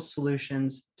technical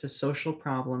solutions to social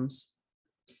problems,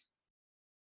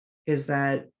 is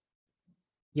that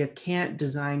you can't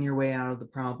design your way out of the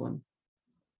problem.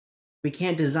 We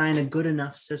can't design a good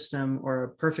enough system or a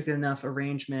perfect enough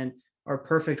arrangement or a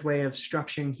perfect way of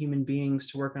structuring human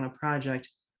beings to work on a project.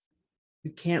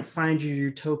 You can't find your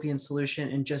utopian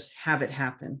solution and just have it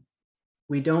happen.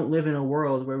 We don't live in a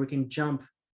world where we can jump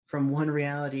from one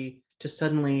reality to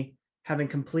suddenly having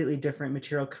completely different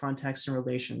material contexts and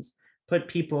relations. Put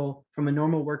people from a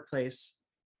normal workplace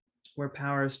where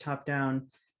power is top down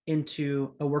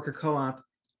into a worker co-op,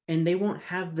 and they won't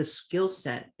have the skill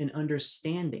set and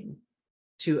understanding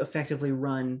to effectively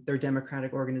run their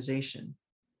democratic organization.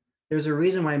 There's a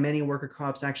reason why many worker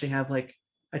co-ops actually have like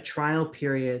a trial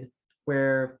period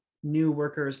where new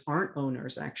workers aren't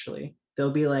owners. Actually,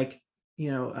 they'll be like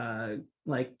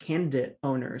candidate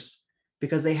owners,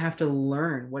 because they have to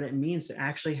learn what it means to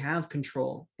actually have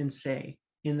control and say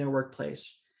in their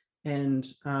workplace. And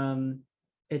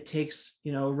it takes,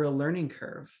 a real learning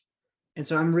curve. And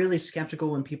so I'm really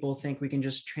skeptical when people think we can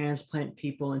just transplant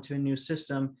people into a new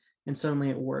system and suddenly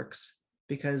it works,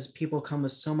 because people come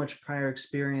with so much prior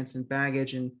experience and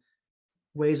baggage and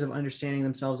ways of understanding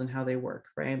themselves and how they work,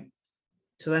 right?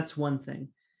 So that's one thing.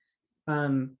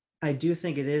 I do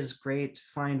think it is great to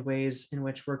find ways in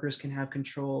which workers can have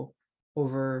control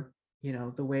over,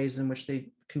 the ways in which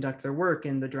they conduct their work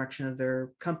in the direction of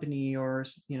their company or,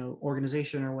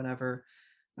 organization or whatever.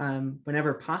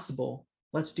 Whenever possible,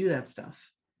 let's do that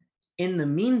stuff. In the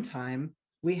meantime,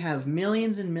 we have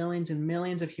millions and millions and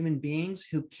millions of human beings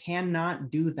who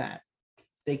cannot do that.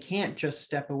 They can't just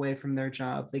step away from their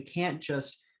job. They can't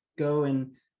just go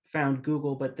and found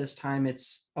Google, but this time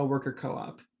it's a worker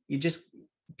co-op.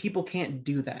 People can't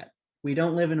do that. We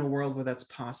don't live in a world where that's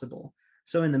possible.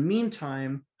 So in the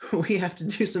meantime, we have to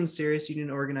do some serious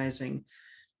union organizing.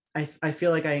 I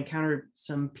feel like I encounter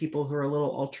some people who are a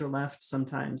little ultra left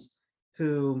sometimes,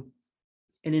 who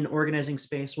in an organizing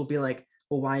space will be like,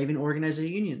 well, why even organize a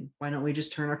union? Why don't we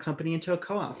just turn our company into a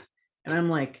co-op? And I'm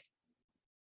like,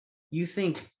 you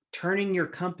think turning your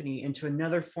company into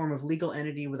another form of legal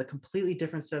entity with a completely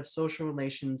different set of social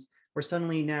relations, where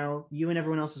suddenly now you and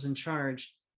everyone else is in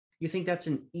charge, you think that's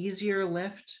an easier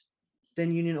lift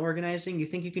than union organizing? You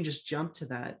think you can just jump to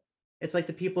that? It's like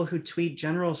the people who tweet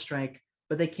general strike,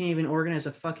 but they can't even organize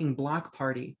a fucking block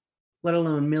party, let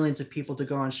alone millions of people to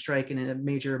go on strike in a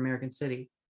major American city.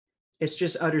 It's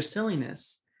just utter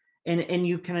silliness. And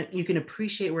you can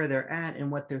appreciate where they're at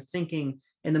and what they're thinking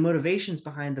and the motivations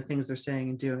behind the things they're saying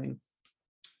and doing,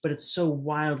 but it's so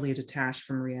wildly detached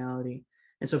from reality.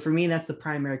 And so for me, that's the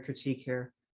primary critique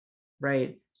here,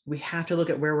 right? We have to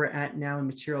look at where we're at now in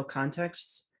material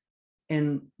contexts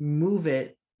and move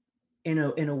it in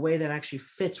a way that actually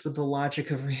fits with the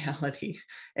logic of reality,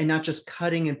 and not just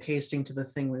cutting and pasting to the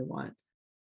thing we want.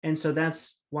 And so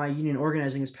that's why union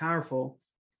organizing is powerful,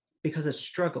 because it's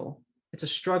struggle. It's a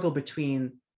struggle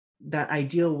between that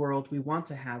ideal world we want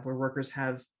to have, where workers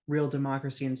have real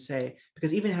democracy and say,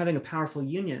 because even having a powerful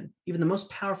union, even the most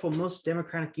powerful, most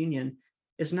democratic union,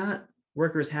 is not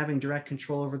workers having direct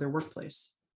control over their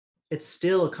workplace. It's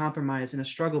still a compromise and a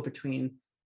struggle between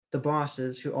the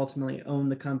bosses who ultimately own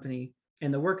the company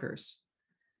and the workers.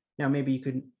 Now, maybe you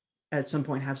could at some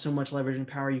point have so much leverage and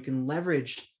power you can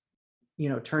leverage,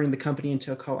 turning the company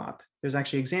into a co-op. There's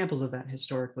actually examples of that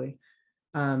historically,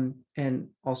 and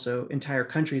also entire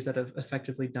countries that have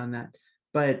effectively done that.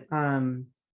 But in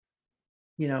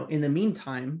the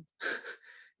meantime,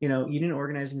 union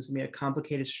organizing is going to be a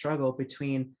complicated struggle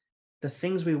between the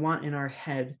things we want in our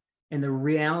head and the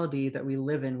reality that we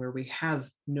live in, where we have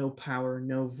no power,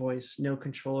 no voice, no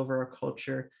control over our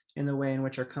culture and the way in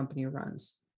which our company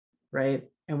runs, right?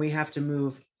 And we have to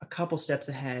move a couple steps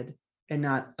ahead and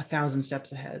not 1,000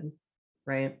 steps ahead,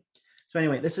 right? So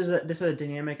anyway, this is a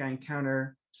dynamic I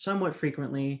encounter somewhat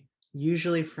frequently,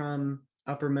 usually from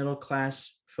upper middle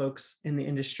class folks in the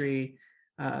industry,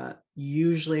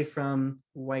 usually from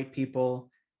white people,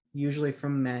 usually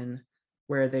from men,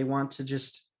 where they want to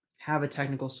just have a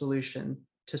technical solution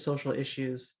to social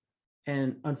issues,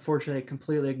 and unfortunately it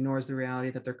completely ignores the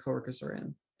reality that their coworkers are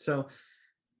in. So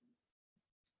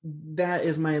that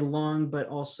is my long but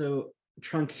also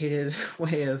truncated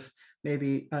way of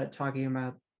maybe talking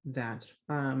about that.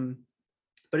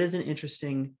 But it's an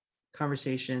interesting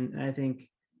conversation. And I think,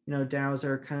 DAOs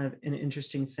are kind of an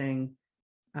interesting thing.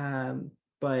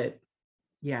 But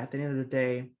yeah, at the end of the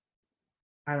day,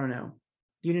 I don't know.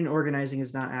 Union organizing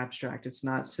is not abstract. It's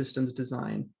not systems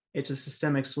design. It's a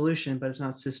systemic solution, but it's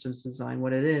not systems design.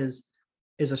 What it is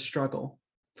a struggle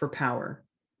for power.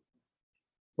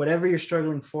 Whatever you're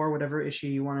struggling for, whatever issue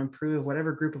you want to improve,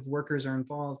 whatever group of workers are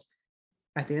involved,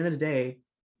 at the end of the day,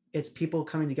 it's people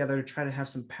coming together to try to have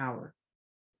some power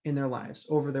in their lives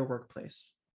over their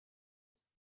workplace.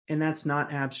 And that's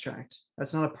not abstract.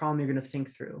 That's not a problem you're going to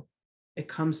think through. It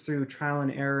comes through trial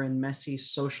and error and messy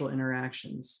social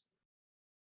interactions.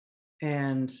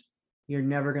 And you're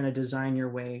never going to design your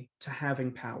way to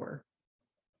having power,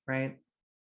 right?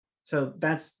 So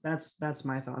that's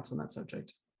my thoughts on that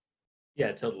subject.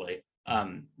 Yeah, totally.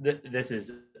 This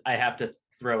is, I have to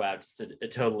throw out just a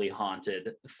totally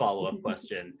haunted follow-up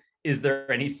question. Is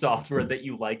there any software that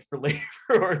you like for labor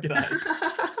organizing?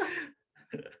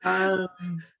 I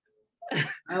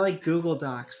like Google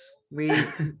Docs. We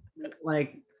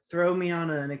like throw me on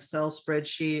an Excel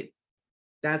spreadsheet.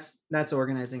 That's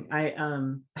organizing. I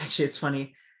actually it's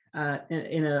funny.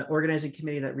 In an organizing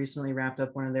committee that recently wrapped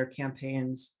up one of their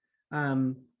campaigns,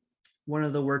 one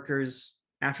of the workers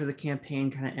after the campaign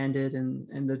kind of ended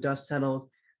and the dust settled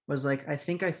was like, I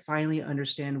think I finally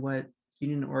understand what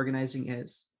union organizing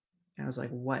is. And I was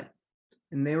like, what?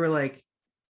 And they were like,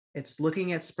 it's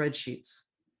looking at spreadsheets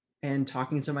and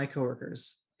talking to my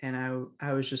coworkers. And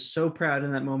I was just so proud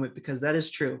in that moment because that is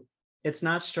true. It's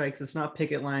not strikes, it's not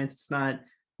picket lines, it's not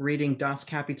reading Das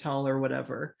Kapital or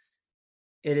whatever.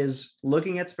 It is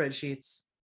looking at spreadsheets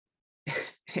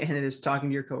and it is talking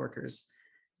to your coworkers.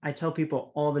 I tell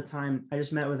people all the time, I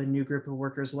just met with a new group of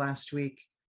workers last week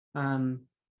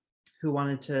who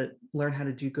wanted to learn how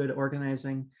to do good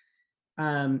organizing.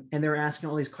 And they were asking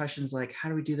all these questions like, how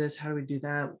do we do this? How do we do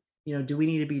that? You know, do we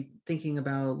need to be thinking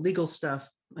about legal stuff,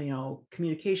 you know,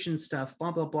 communication stuff,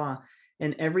 blah, blah, blah.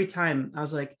 And every time I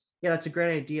was like, yeah, that's a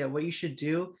great idea. What you should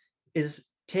do is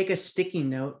take a sticky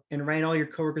note and write all your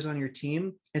coworkers on your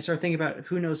team and start thinking about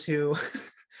who knows who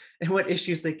and what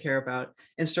issues they care about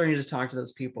and starting to talk to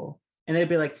those people. And they'd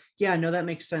be like, yeah, no, that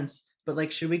makes sense. But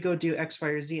like, should we go do X, Y,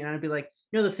 or Z? And I'd be like,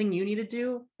 no, the thing you need to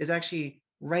do is actually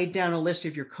write down a list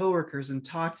of your coworkers and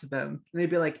talk to them. And they'd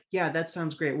be like, yeah, that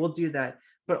sounds great. We'll do that.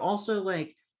 But also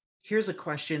like, here's a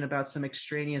question about some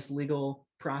extraneous legal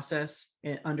process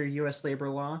under US labor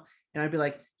law. And I'd be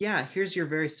like, yeah, here's your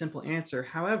very simple answer.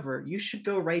 However, you should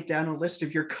go write down a list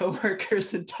of your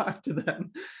coworkers and talk to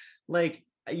them. Like,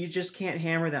 you just can't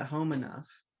hammer that home enough.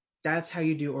 That's how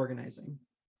you do organizing.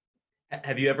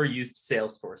 Have you ever used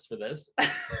Salesforce for this?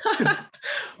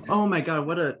 Oh my God,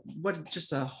 what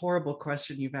just a horrible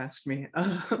question you've asked me.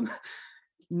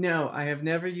 No, I have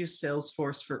never used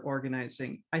Salesforce for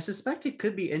organizing. I suspect it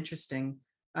could be interesting.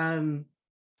 You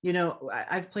know,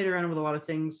 I've played around with a lot of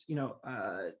things. You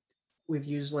know, we've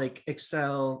used like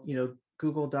Excel, you know,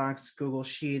 Google Docs, Google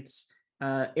Sheets,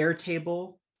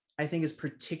 Airtable. I think is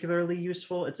particularly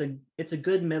useful. It's a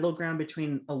good middle ground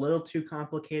between a little too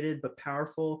complicated but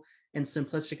powerful and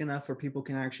simplistic enough where people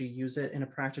can actually use it in a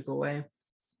practical way.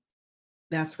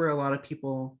 That's where a lot of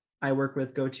people I work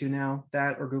with go to now,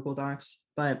 that or Google Docs.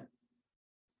 But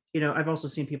you know, I've also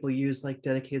seen people use like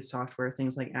dedicated software,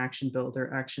 things like Action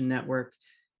Builder, Action Network,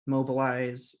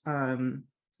 Mobilize,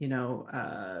 you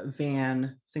know,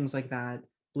 Van, things like that,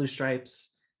 Blue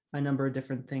Stripes, a number of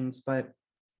different things. But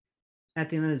at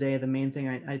the end of the day, the main thing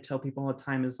I tell people all the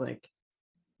time is like,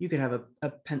 you could have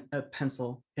a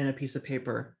pencil and a piece of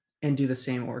paper and do the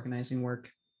same organizing work.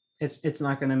 It's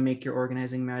not going to make your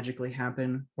organizing magically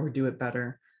happen or do it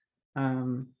better.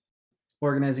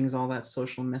 Organizing is all that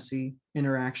social, messy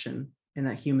interaction and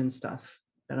that human stuff,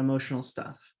 that emotional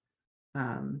stuff.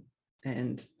 And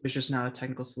there's just not a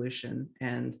technical solution.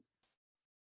 And,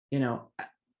 you know,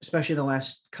 especially the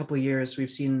last couple of years,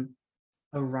 we've seen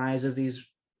a rise of these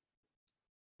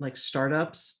like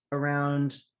startups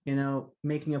around, you know,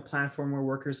 making a platform where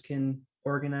workers can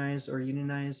organize or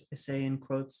unionize, I say in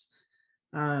quotes.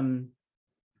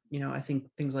 You know, I think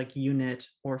things like Unit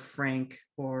or Frank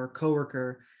or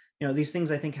Coworker, you know, these things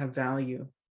I think have value.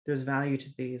 There's value to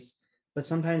these, but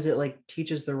sometimes it like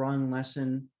teaches the wrong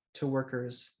lesson to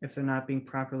workers if they're not being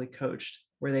properly coached,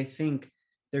 where they think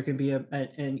there can be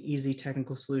an easy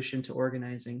technical solution to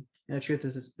organizing. And the truth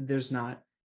is, there's not.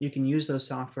 You can use those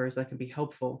softwares that can be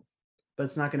helpful, but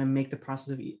it's not going to make the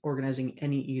process of organizing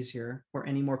any easier or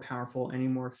any more powerful, any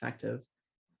more effective.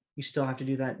 You still have to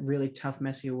do that really tough,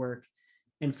 messy work.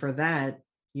 And for that,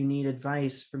 you need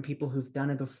advice from people who've done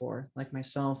it before, like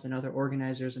myself and other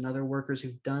organizers and other workers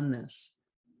who've done this.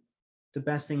 The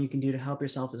best thing you can do to help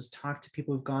yourself is talk to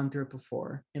people who've gone through it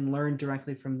before and learn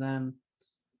directly from them.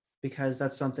 because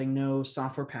that's something no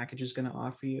software package is going to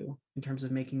offer you in terms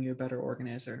of making you a better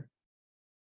organizer.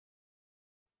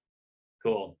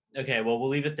 Cool. Okay, well, we'll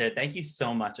leave it there. Thank you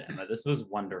so much, Emma. This was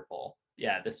wonderful.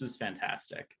 Yeah, this was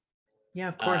fantastic. Yeah,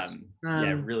 of course.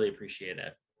 Yeah, really appreciate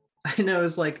it. I know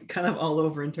it's like kind of all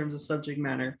over in terms of subject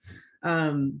matter.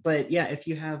 But yeah, if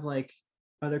you have like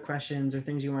other questions or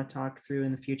things you want to talk through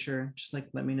in the future, just like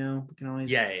let me know. We can always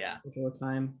schedule a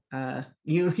time.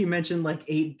 You mentioned like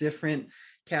 8 different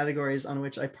categories on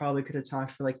which I probably could have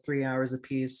talked for like 3 hours a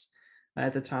piece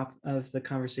at the top of the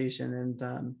conversation,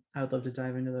 and I would love to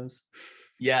dive into those.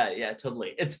 Yeah,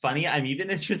 totally. It's funny. I'm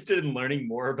even interested in learning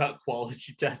more about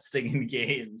quality testing in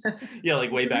games. Yeah,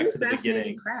 like way back to the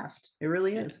beginning. Craft. It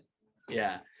really is.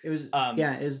 Yeah. It was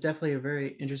it was definitely a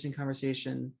very interesting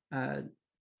conversation.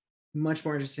 Much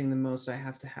more interesting than most I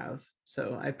have to have.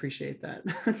 So I appreciate that.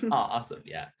 Oh, awesome.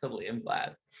 Yeah, totally. I'm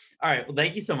glad. All right. Well,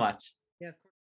 thank you so much.